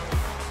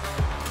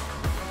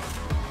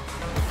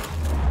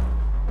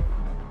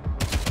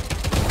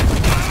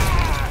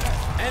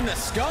 And the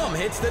scum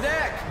hits the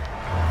deck.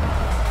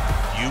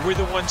 You were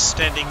the one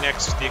standing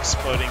next to the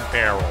exploding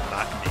barrel,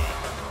 not me.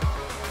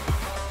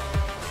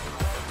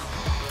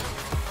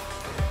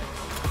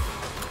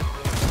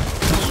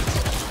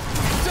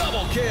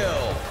 Double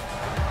kill.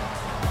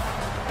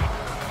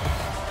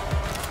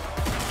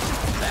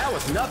 That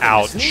was nothing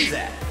Ouch. to sneeze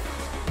at.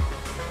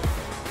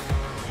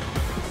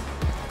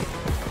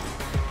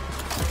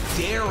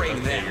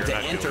 Daring them to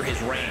enter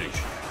his range.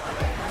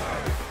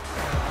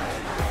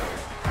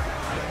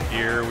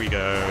 Here we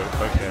go.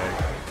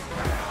 Okay.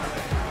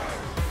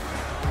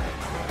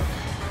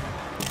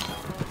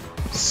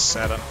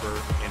 Set up for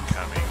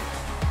incoming.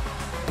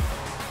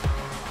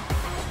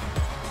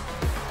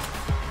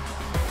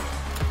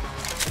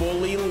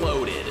 Fully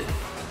loaded.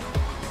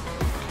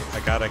 I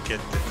gotta do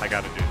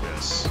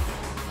this.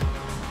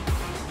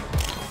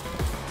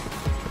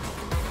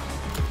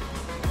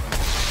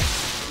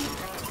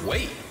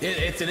 Wait,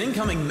 it's an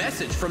incoming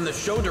message from the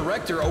show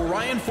director,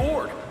 Orion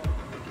Ford.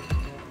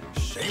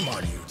 Shame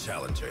on you,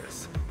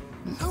 challengers.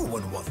 No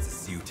one wants to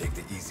see you take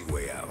the easy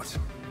way out.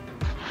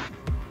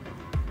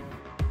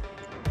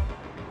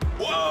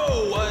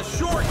 Whoa, a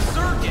short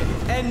circuit,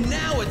 and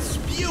now it's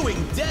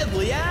spewing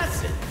deadly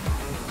acid.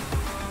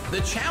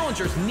 The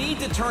challengers need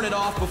to turn it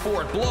off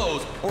before it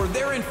blows, or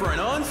they're in for an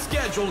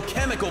unscheduled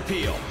chemical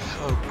peel.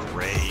 Oh,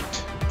 great.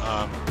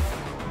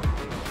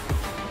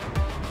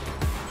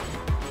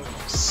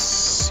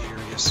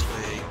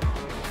 Seriously?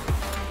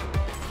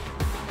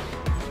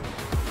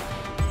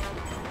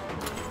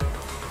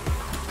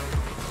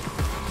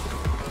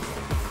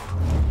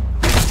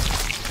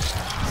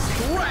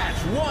 Scratch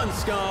one,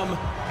 scum.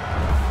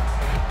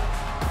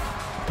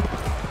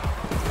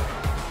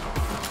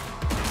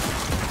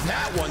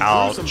 That one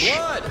Ouch. drew some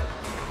blood.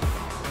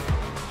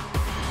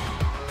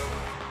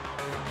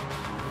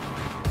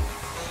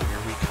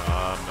 Here we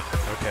come.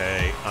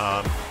 Okay,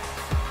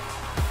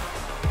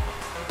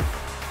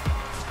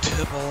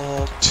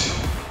 Tybalt.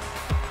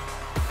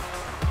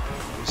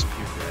 Please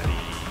be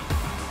ready.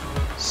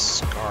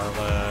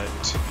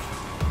 Scarlet.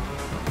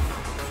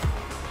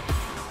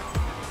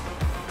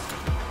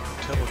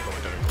 Tybalt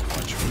going to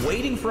Overwatch.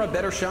 Waiting for a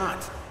better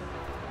shot.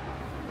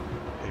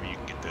 Maybe you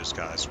can get those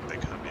guys when they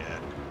come in.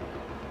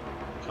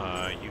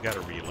 You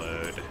gotta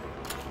reload.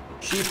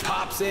 She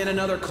pops in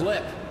another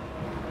clip.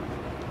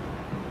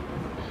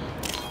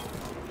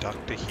 Duck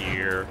to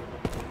here.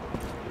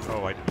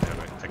 Oh, I didn't have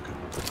it. I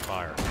couldn't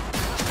fire.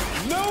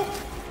 Nope.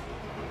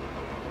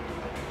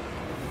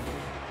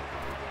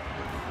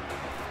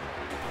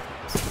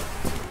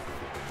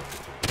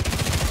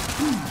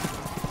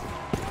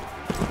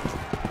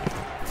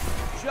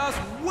 Just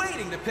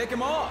waiting to pick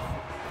him off.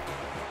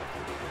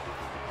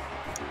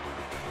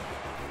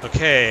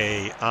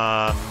 Okay,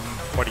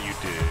 what do you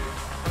do?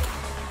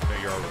 No,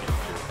 you're already low.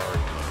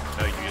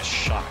 No, you just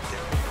shocked it.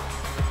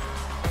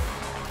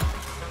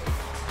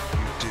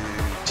 You do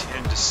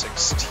 10 to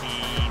 16.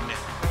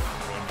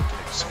 One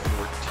takes 14.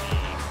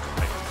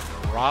 I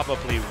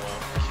probably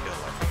won't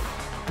kill it.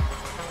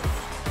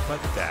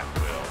 But that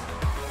will.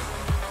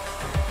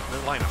 No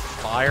line of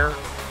fire?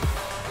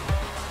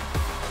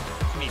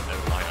 What do you mean no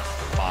line of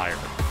fire?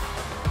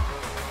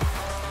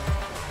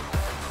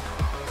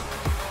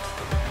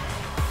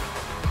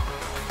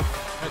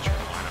 That's your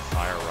line of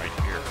fire right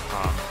here.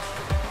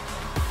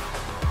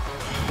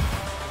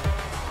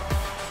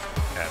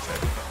 That's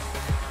it.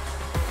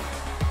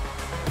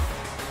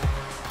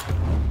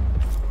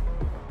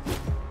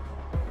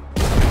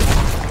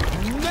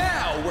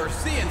 Now we're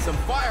seeing some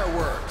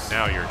fireworks.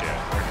 Now you're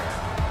dead.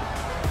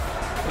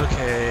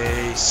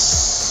 Okay,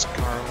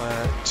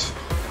 Scarlet.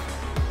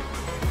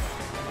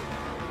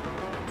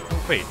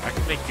 Oh wait, I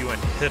can make you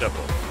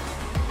unhittable.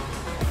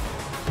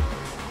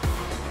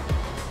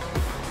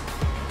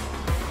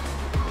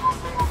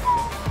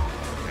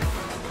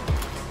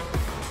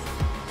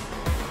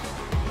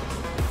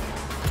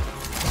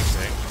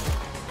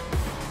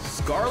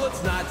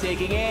 Scarlet's not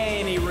taking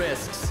any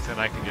risks. Then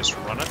I can just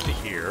run up to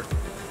here.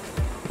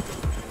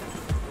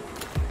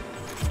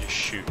 And just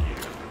shoot you.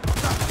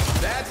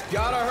 That's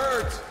gotta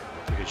hurt.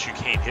 Because you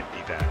can't hit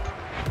me back.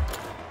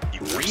 You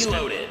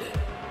Reloaded.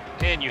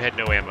 And you had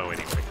no ammo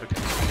anyway.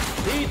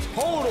 Okay. He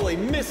totally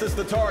misses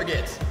the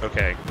target.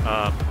 Okay,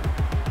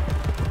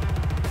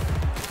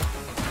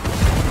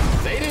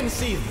 They didn't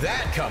see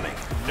that coming.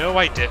 no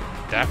I didn't.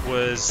 That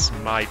was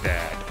my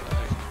bad.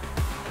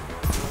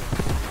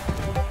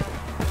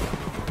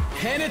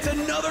 And it's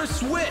another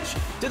switch.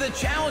 Do the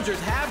challengers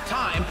have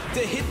time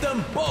to hit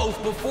them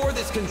both before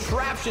this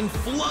contraption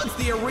floods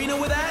the arena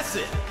with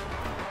acid?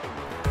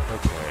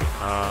 Okay,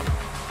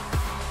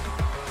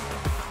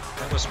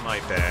 that was my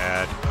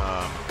bad.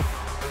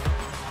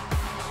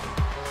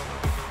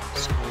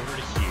 Let's go over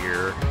to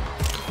here.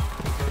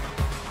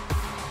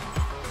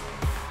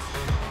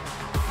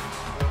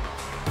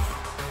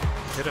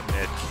 Hit a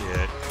med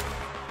kit.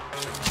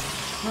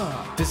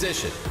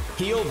 Position.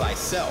 Heal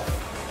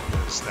thyself.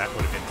 Because that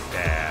would have been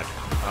bad.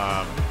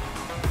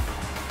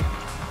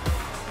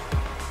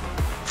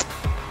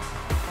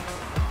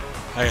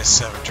 I have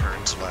 7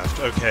 turns left.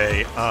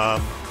 Okay,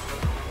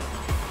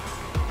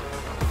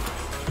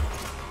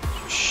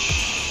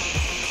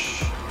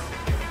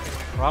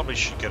 probably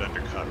should get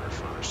under cover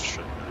first,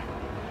 shouldn't I?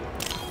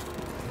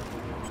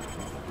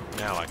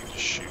 Now I can just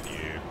shoot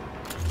you.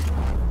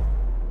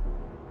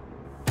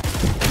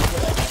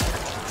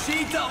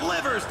 She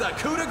delivers the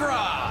coup de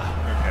grace.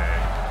 Okay.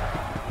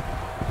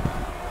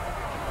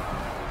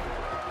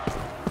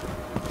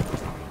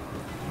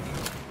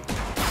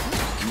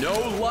 No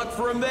luck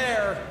for him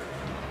there.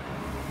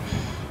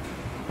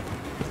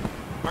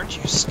 Aren't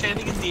you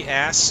standing in the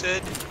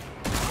acid?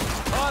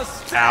 A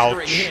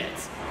staggering Ouch.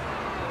 hit.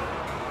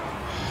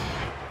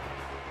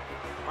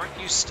 Aren't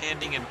you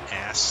standing in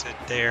acid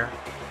there?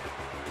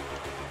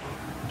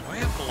 Do I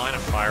have the line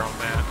of fire on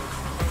that?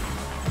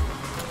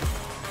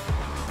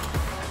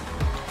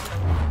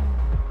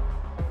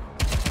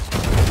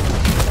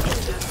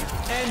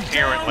 And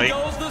Apparently.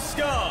 down goes the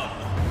scum.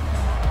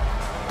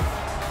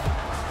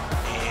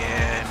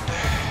 And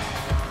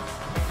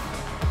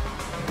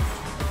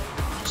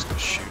just gonna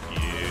shoot you.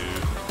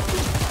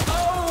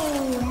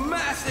 Oh,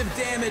 massive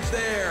damage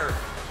there.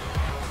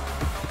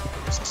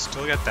 So I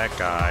still got that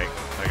guy.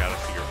 I gotta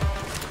figure.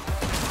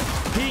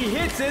 He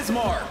hits his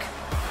mark.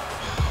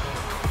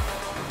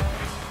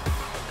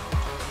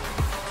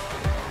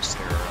 Is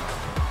there?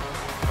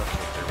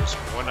 Okay, there was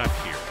one up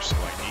here, so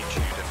I need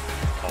you to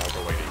move all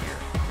the way to here.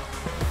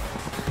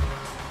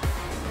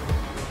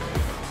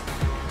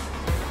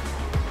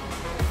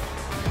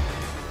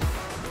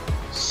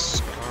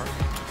 Scar,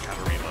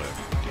 gotta reload.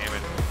 Damn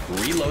it.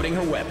 Reloading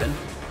her weapon.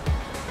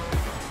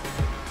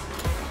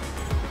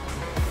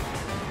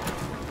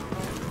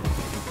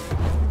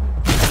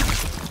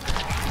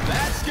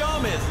 That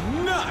scum is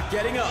not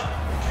getting up.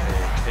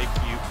 Okay, take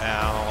you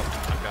out.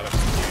 I've got a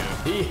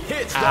few. He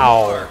hits the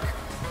Ow. mark.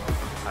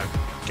 I've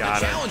The got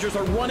it. challengers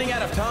are running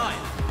out of time.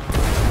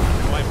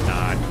 No, I'm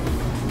not.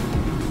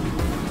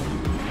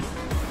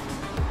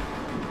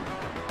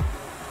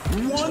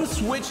 One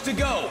switch to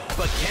go,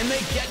 but can they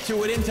get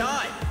to it in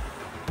time?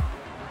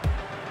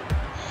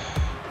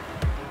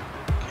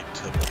 Okay,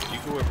 Tibble, you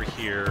go over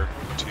here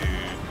to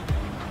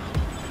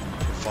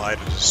provide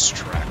a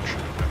distraction.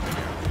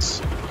 Nothing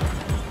else.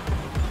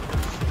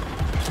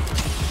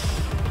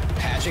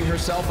 Patching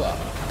herself up.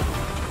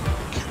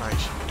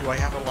 Do I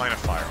have a line of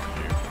fire on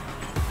you?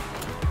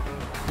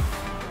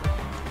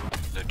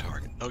 No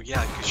target. Oh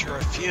yeah, because you're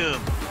a fume.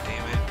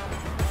 Damn it.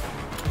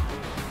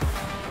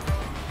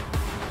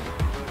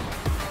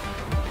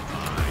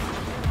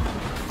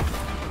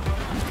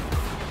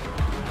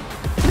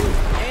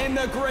 And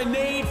the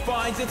grenade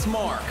finds its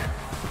mark.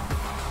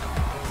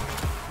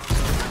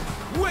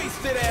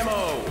 Wasted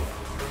ammo.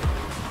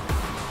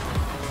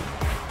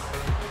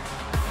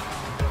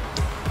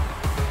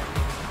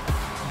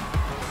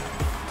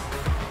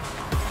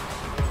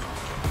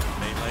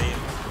 Melee.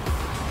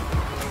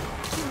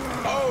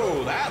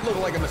 Oh, that looked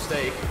like a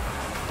mistake.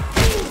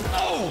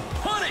 Oh,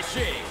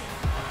 punishing.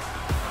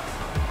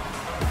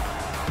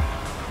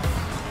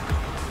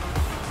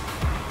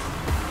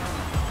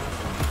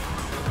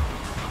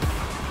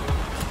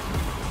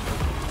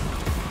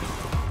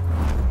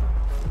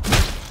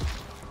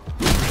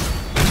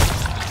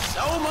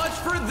 So much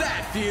for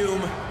that,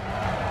 Fume.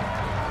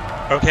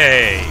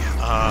 Okay,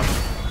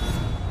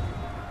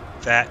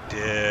 that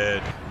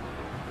did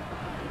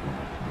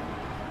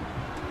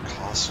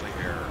costly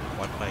error.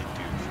 What did I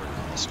do for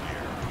costly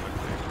error?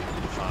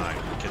 Fine,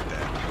 get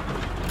that.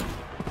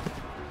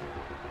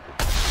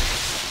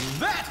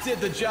 That did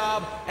the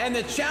job, and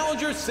the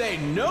challengers say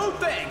no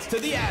thanks to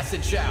the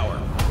acid shower.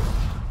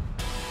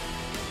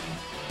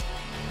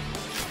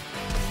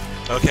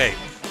 Okay,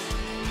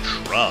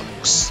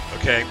 drugs.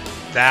 Okay,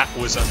 that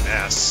was a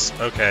mess.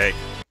 Okay.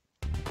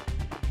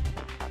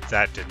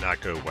 That did not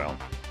go well.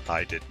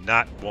 I did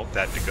not want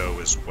that to go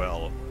as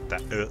well.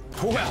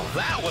 Well,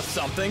 that was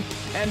something.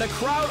 And the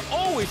crowd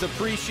always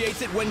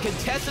appreciates it when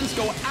contestants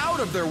go out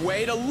of their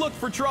way to look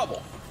for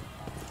trouble.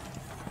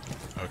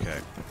 Okay.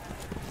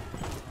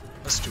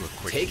 Let's do a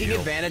quick Taking heal.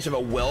 advantage of a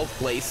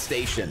well-placed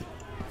station.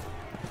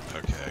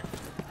 Okay.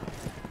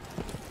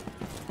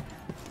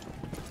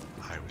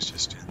 I was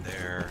just in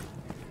there.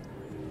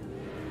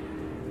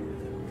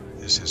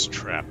 This has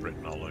trap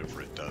written all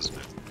over it, doesn't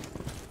it?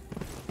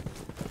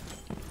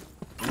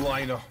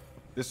 Lino,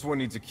 this one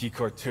needs a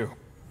keycard too.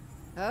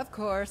 Of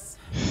course.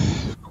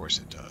 Of course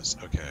it does.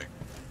 Okay.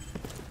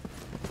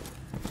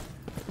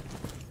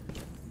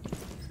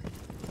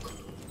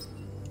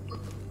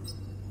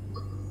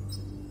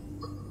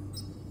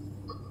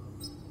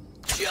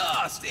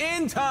 Just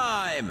in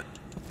time!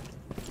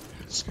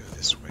 Let's go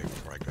this way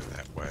before I go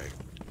that way.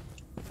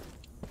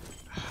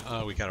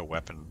 Oh, we got a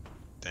weapon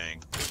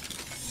thing.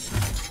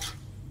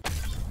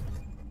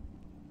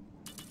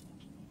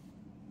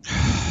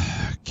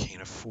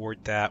 Can't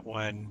afford that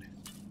one.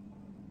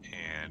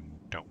 And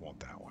don't want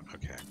that one.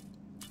 Okay.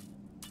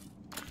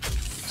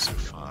 So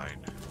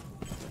fine.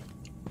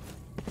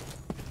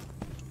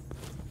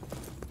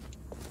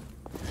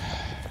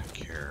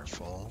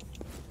 Careful.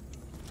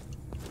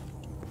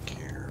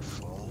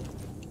 Careful.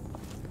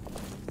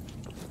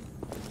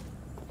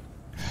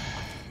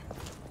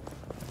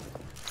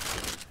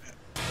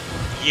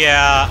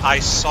 Yeah, I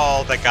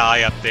saw the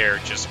guy up there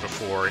just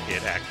before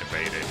it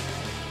activated.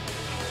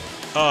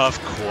 Of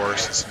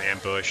course, it's an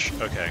ambush.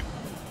 Okay.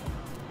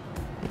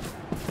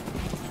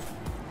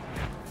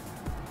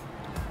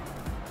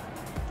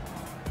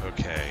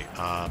 Okay,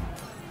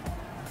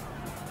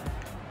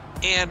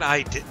 and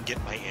I didn't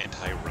get my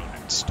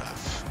anti-Ronin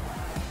stuff.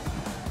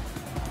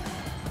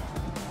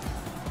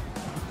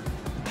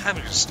 I'm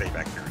gonna stay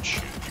back here and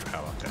shoot you. How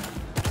about that?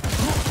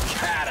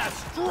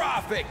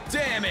 Catastrophic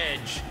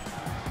damage!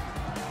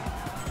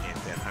 And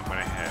then I'm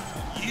gonna have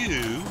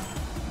you.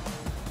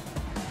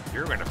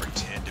 You're gonna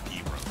pretend to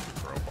be Ronin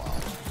for a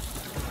while.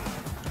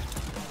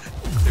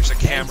 There's a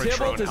camera And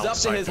drone Tybalt is up to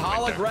outside his the window.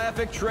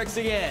 holographic tricks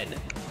again.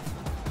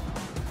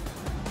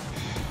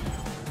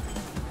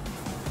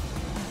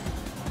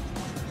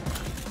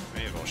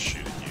 May as well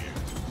shoot at you.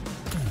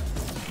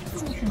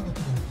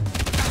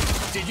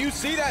 Did you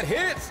see that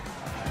hit?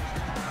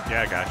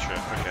 Yeah, I gotcha.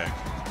 Okay.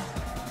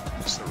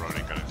 What's the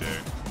Ronin gonna do?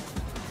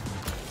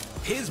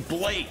 His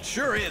blade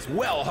sure is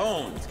well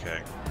honed.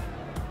 Okay.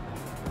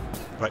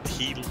 But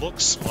he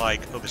looks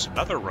like... Oh, there's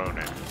another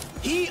Ronin.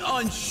 He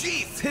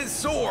unsheaths his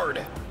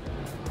sword.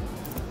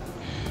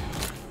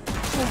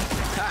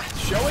 Ha,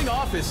 showing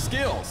off his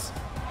skills.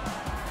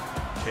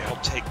 Okay,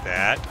 I'll take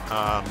that.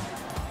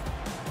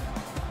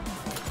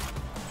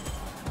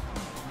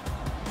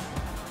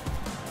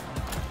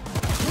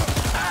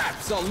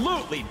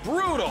 Absolutely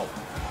brutal.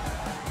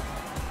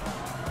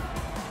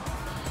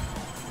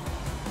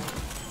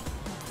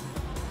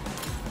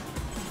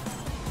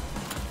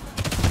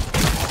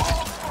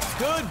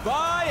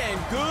 Goodbye and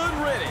good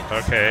riddance.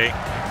 Okay,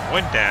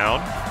 one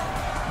down.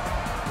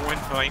 1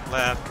 point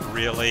left,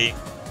 really.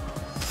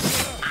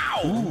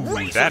 Ow! Ooh,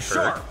 Razor that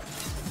sharp. hurt.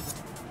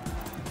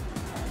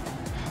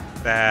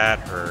 That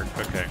hurt,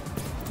 okay.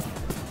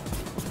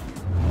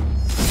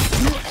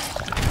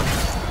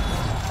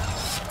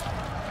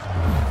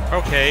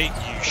 Okay,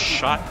 you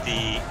shot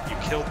you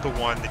killed the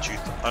one that you,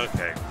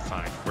 okay,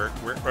 fine.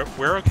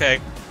 We're okay.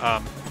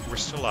 We're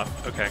still up,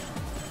 okay.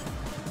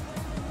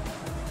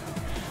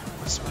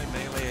 What's my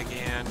melee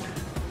again?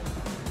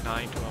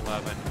 9 to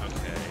 11,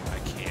 okay, I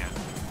can't.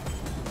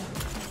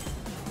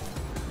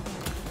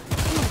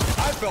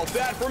 I felt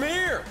that from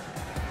here.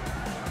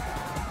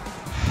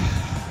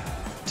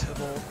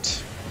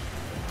 Tybalt.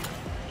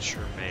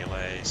 Sure,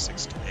 melee,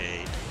 6 to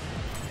 8.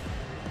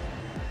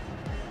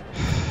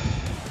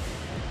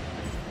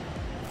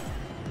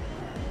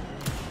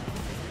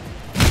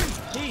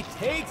 He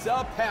takes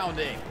a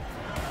pounding.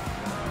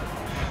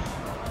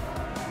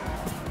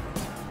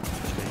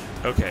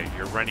 Okay,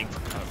 you're running for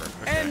cover.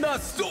 Okay. And the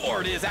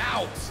sword is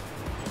out.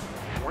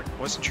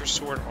 Wasn't your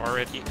sword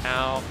already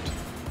out?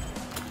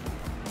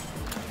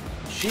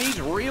 She's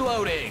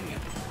reloading.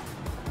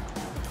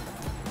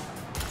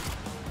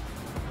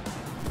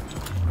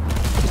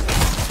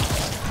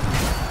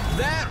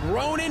 That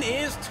Ronin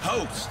is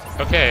toast.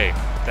 Okay,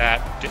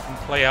 that didn't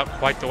play out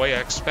quite the way I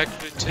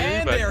expected it to,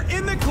 And but they're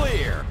in the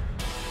clear.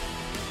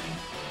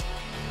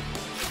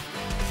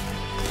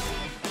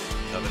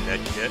 another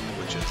med kit,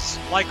 which is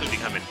likely to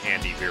come in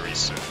handy very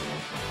soon.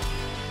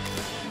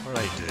 What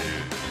do I do?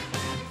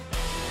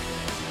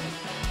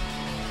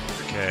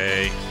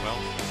 Okay, well,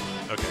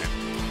 okay,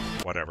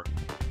 whatever.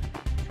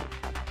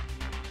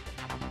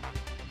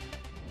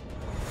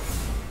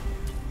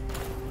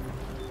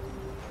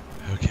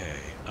 Okay,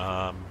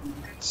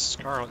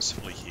 Scarlet's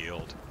fully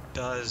healed.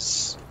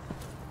 Does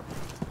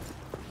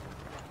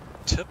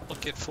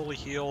Tybalt get fully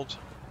healed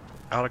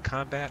out of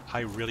combat?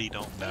 I really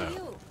don't know. Hey,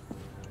 you.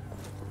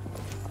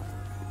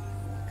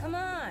 Come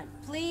on,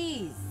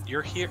 please.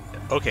 You're here.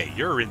 Okay,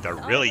 you're in the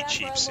really Autograph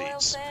cheap for a loyal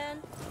seats. fan?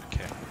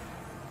 Okay.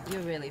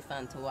 You're really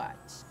fun to watch.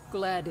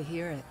 Glad to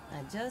hear it.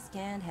 I just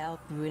can't help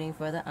rooting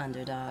for the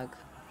underdog.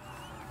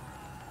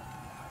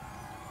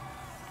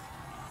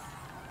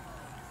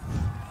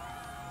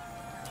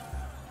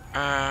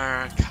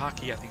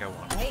 Cocky, I think I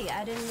want. Hey,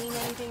 I didn't mean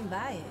anything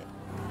by it.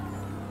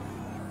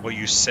 Well,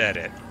 you said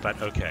it,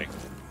 but okay.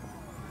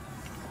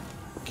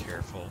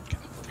 Careful.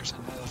 There's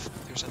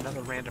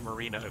another random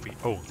arena over here.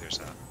 Oh,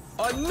 there's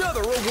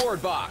Another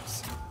reward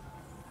box!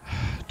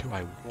 Do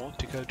I want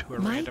to go to a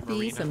Might random be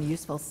arena? some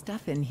useful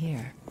stuff in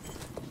here.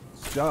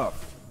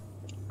 Stuff.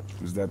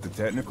 Was that the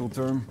technical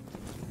term?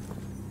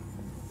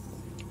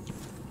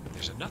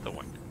 There's another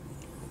one.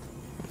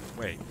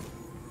 Wait.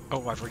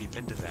 Oh, I've already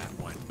been to that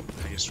one.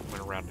 I just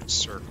went around in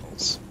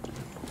circles.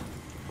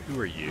 Who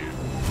are you?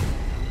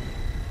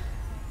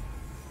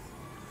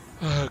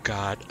 Oh,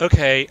 God.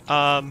 Okay,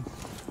 I've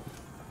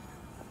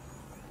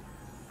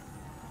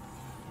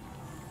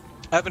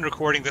been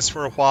recording this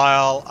for a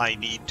while. I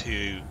need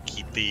to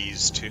keep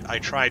these to... I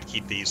try to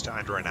keep these to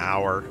under an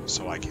hour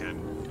so I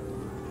can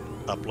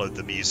upload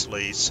them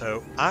easily.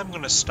 So I'm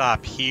going to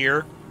stop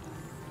here.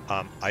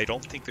 I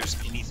don't think there's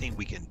anything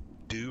we can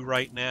do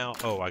right now.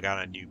 Oh, I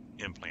got a new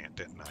implant,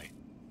 didn't I?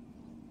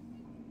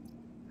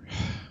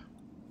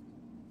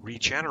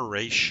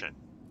 Regeneration.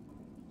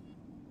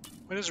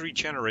 What does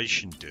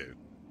regeneration do?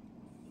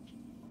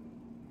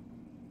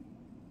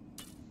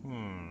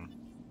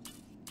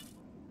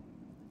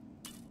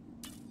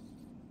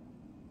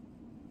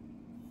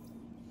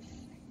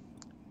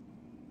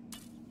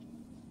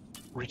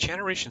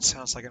 Regeneration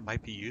sounds like it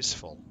might be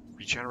useful.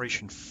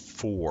 Regeneration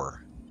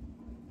 4.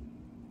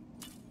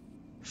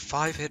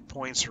 5 hit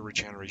points or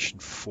regeneration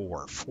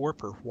 4. 4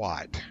 per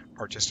what?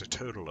 Or just a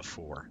total of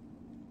 4?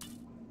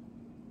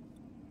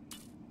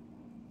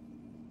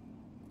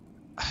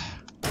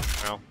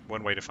 Well,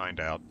 one way to find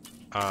out.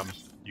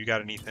 You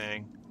got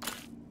anything?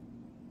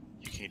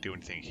 You can't do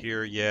anything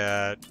here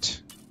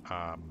yet.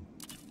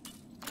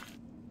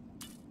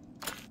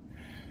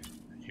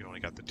 You only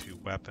got the 2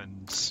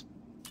 weapons.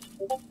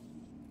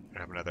 I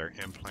have another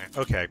implant.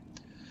 Okay.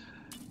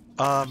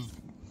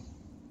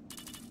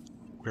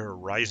 We're a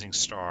rising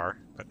star,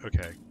 but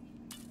okay.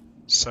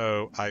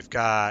 So I've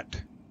got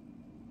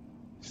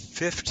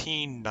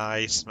 15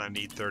 nice and I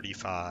need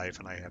 35,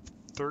 and I have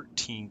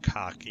 13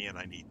 cocky and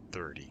I need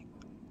 30.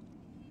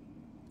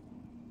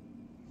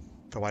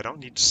 Though I don't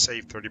need to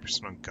save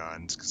 30% on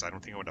guns because I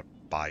don't think I want to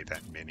buy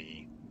that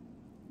many.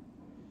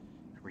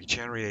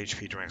 Regenerate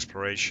HP during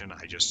exploration.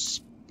 I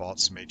just bought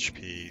some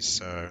HP,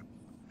 so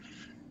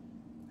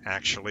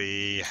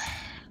actually,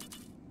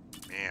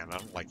 man, I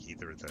don't like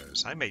either of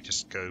those. I may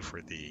just go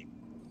for the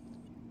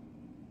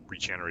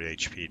regenerate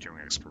HP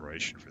during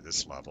exploration for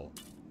this level.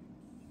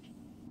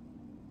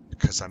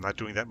 Because I'm not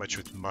doing that much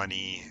with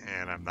money,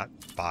 and I'm not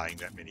buying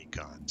that many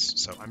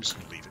guns. So I'm just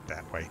going to leave it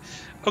that way.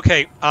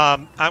 Okay,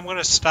 I'm going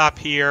to stop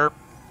here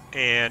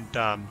and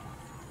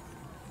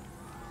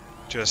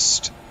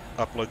just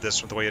upload this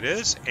the way it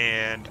is,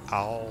 and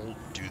I'll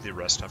do the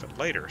rest of it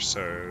later.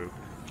 So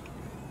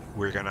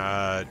we're going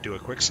to do a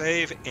quick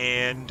save,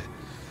 and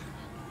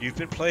we've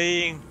been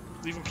playing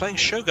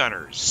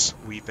ShowGunners.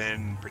 We've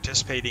been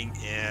participating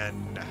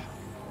in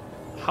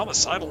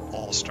Homicidal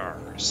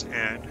All-Stars,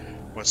 and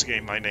once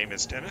again, my name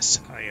is Dennis.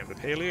 I am the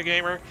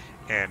PaleoGamer,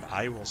 and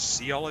I will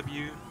see all of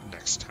you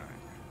next time.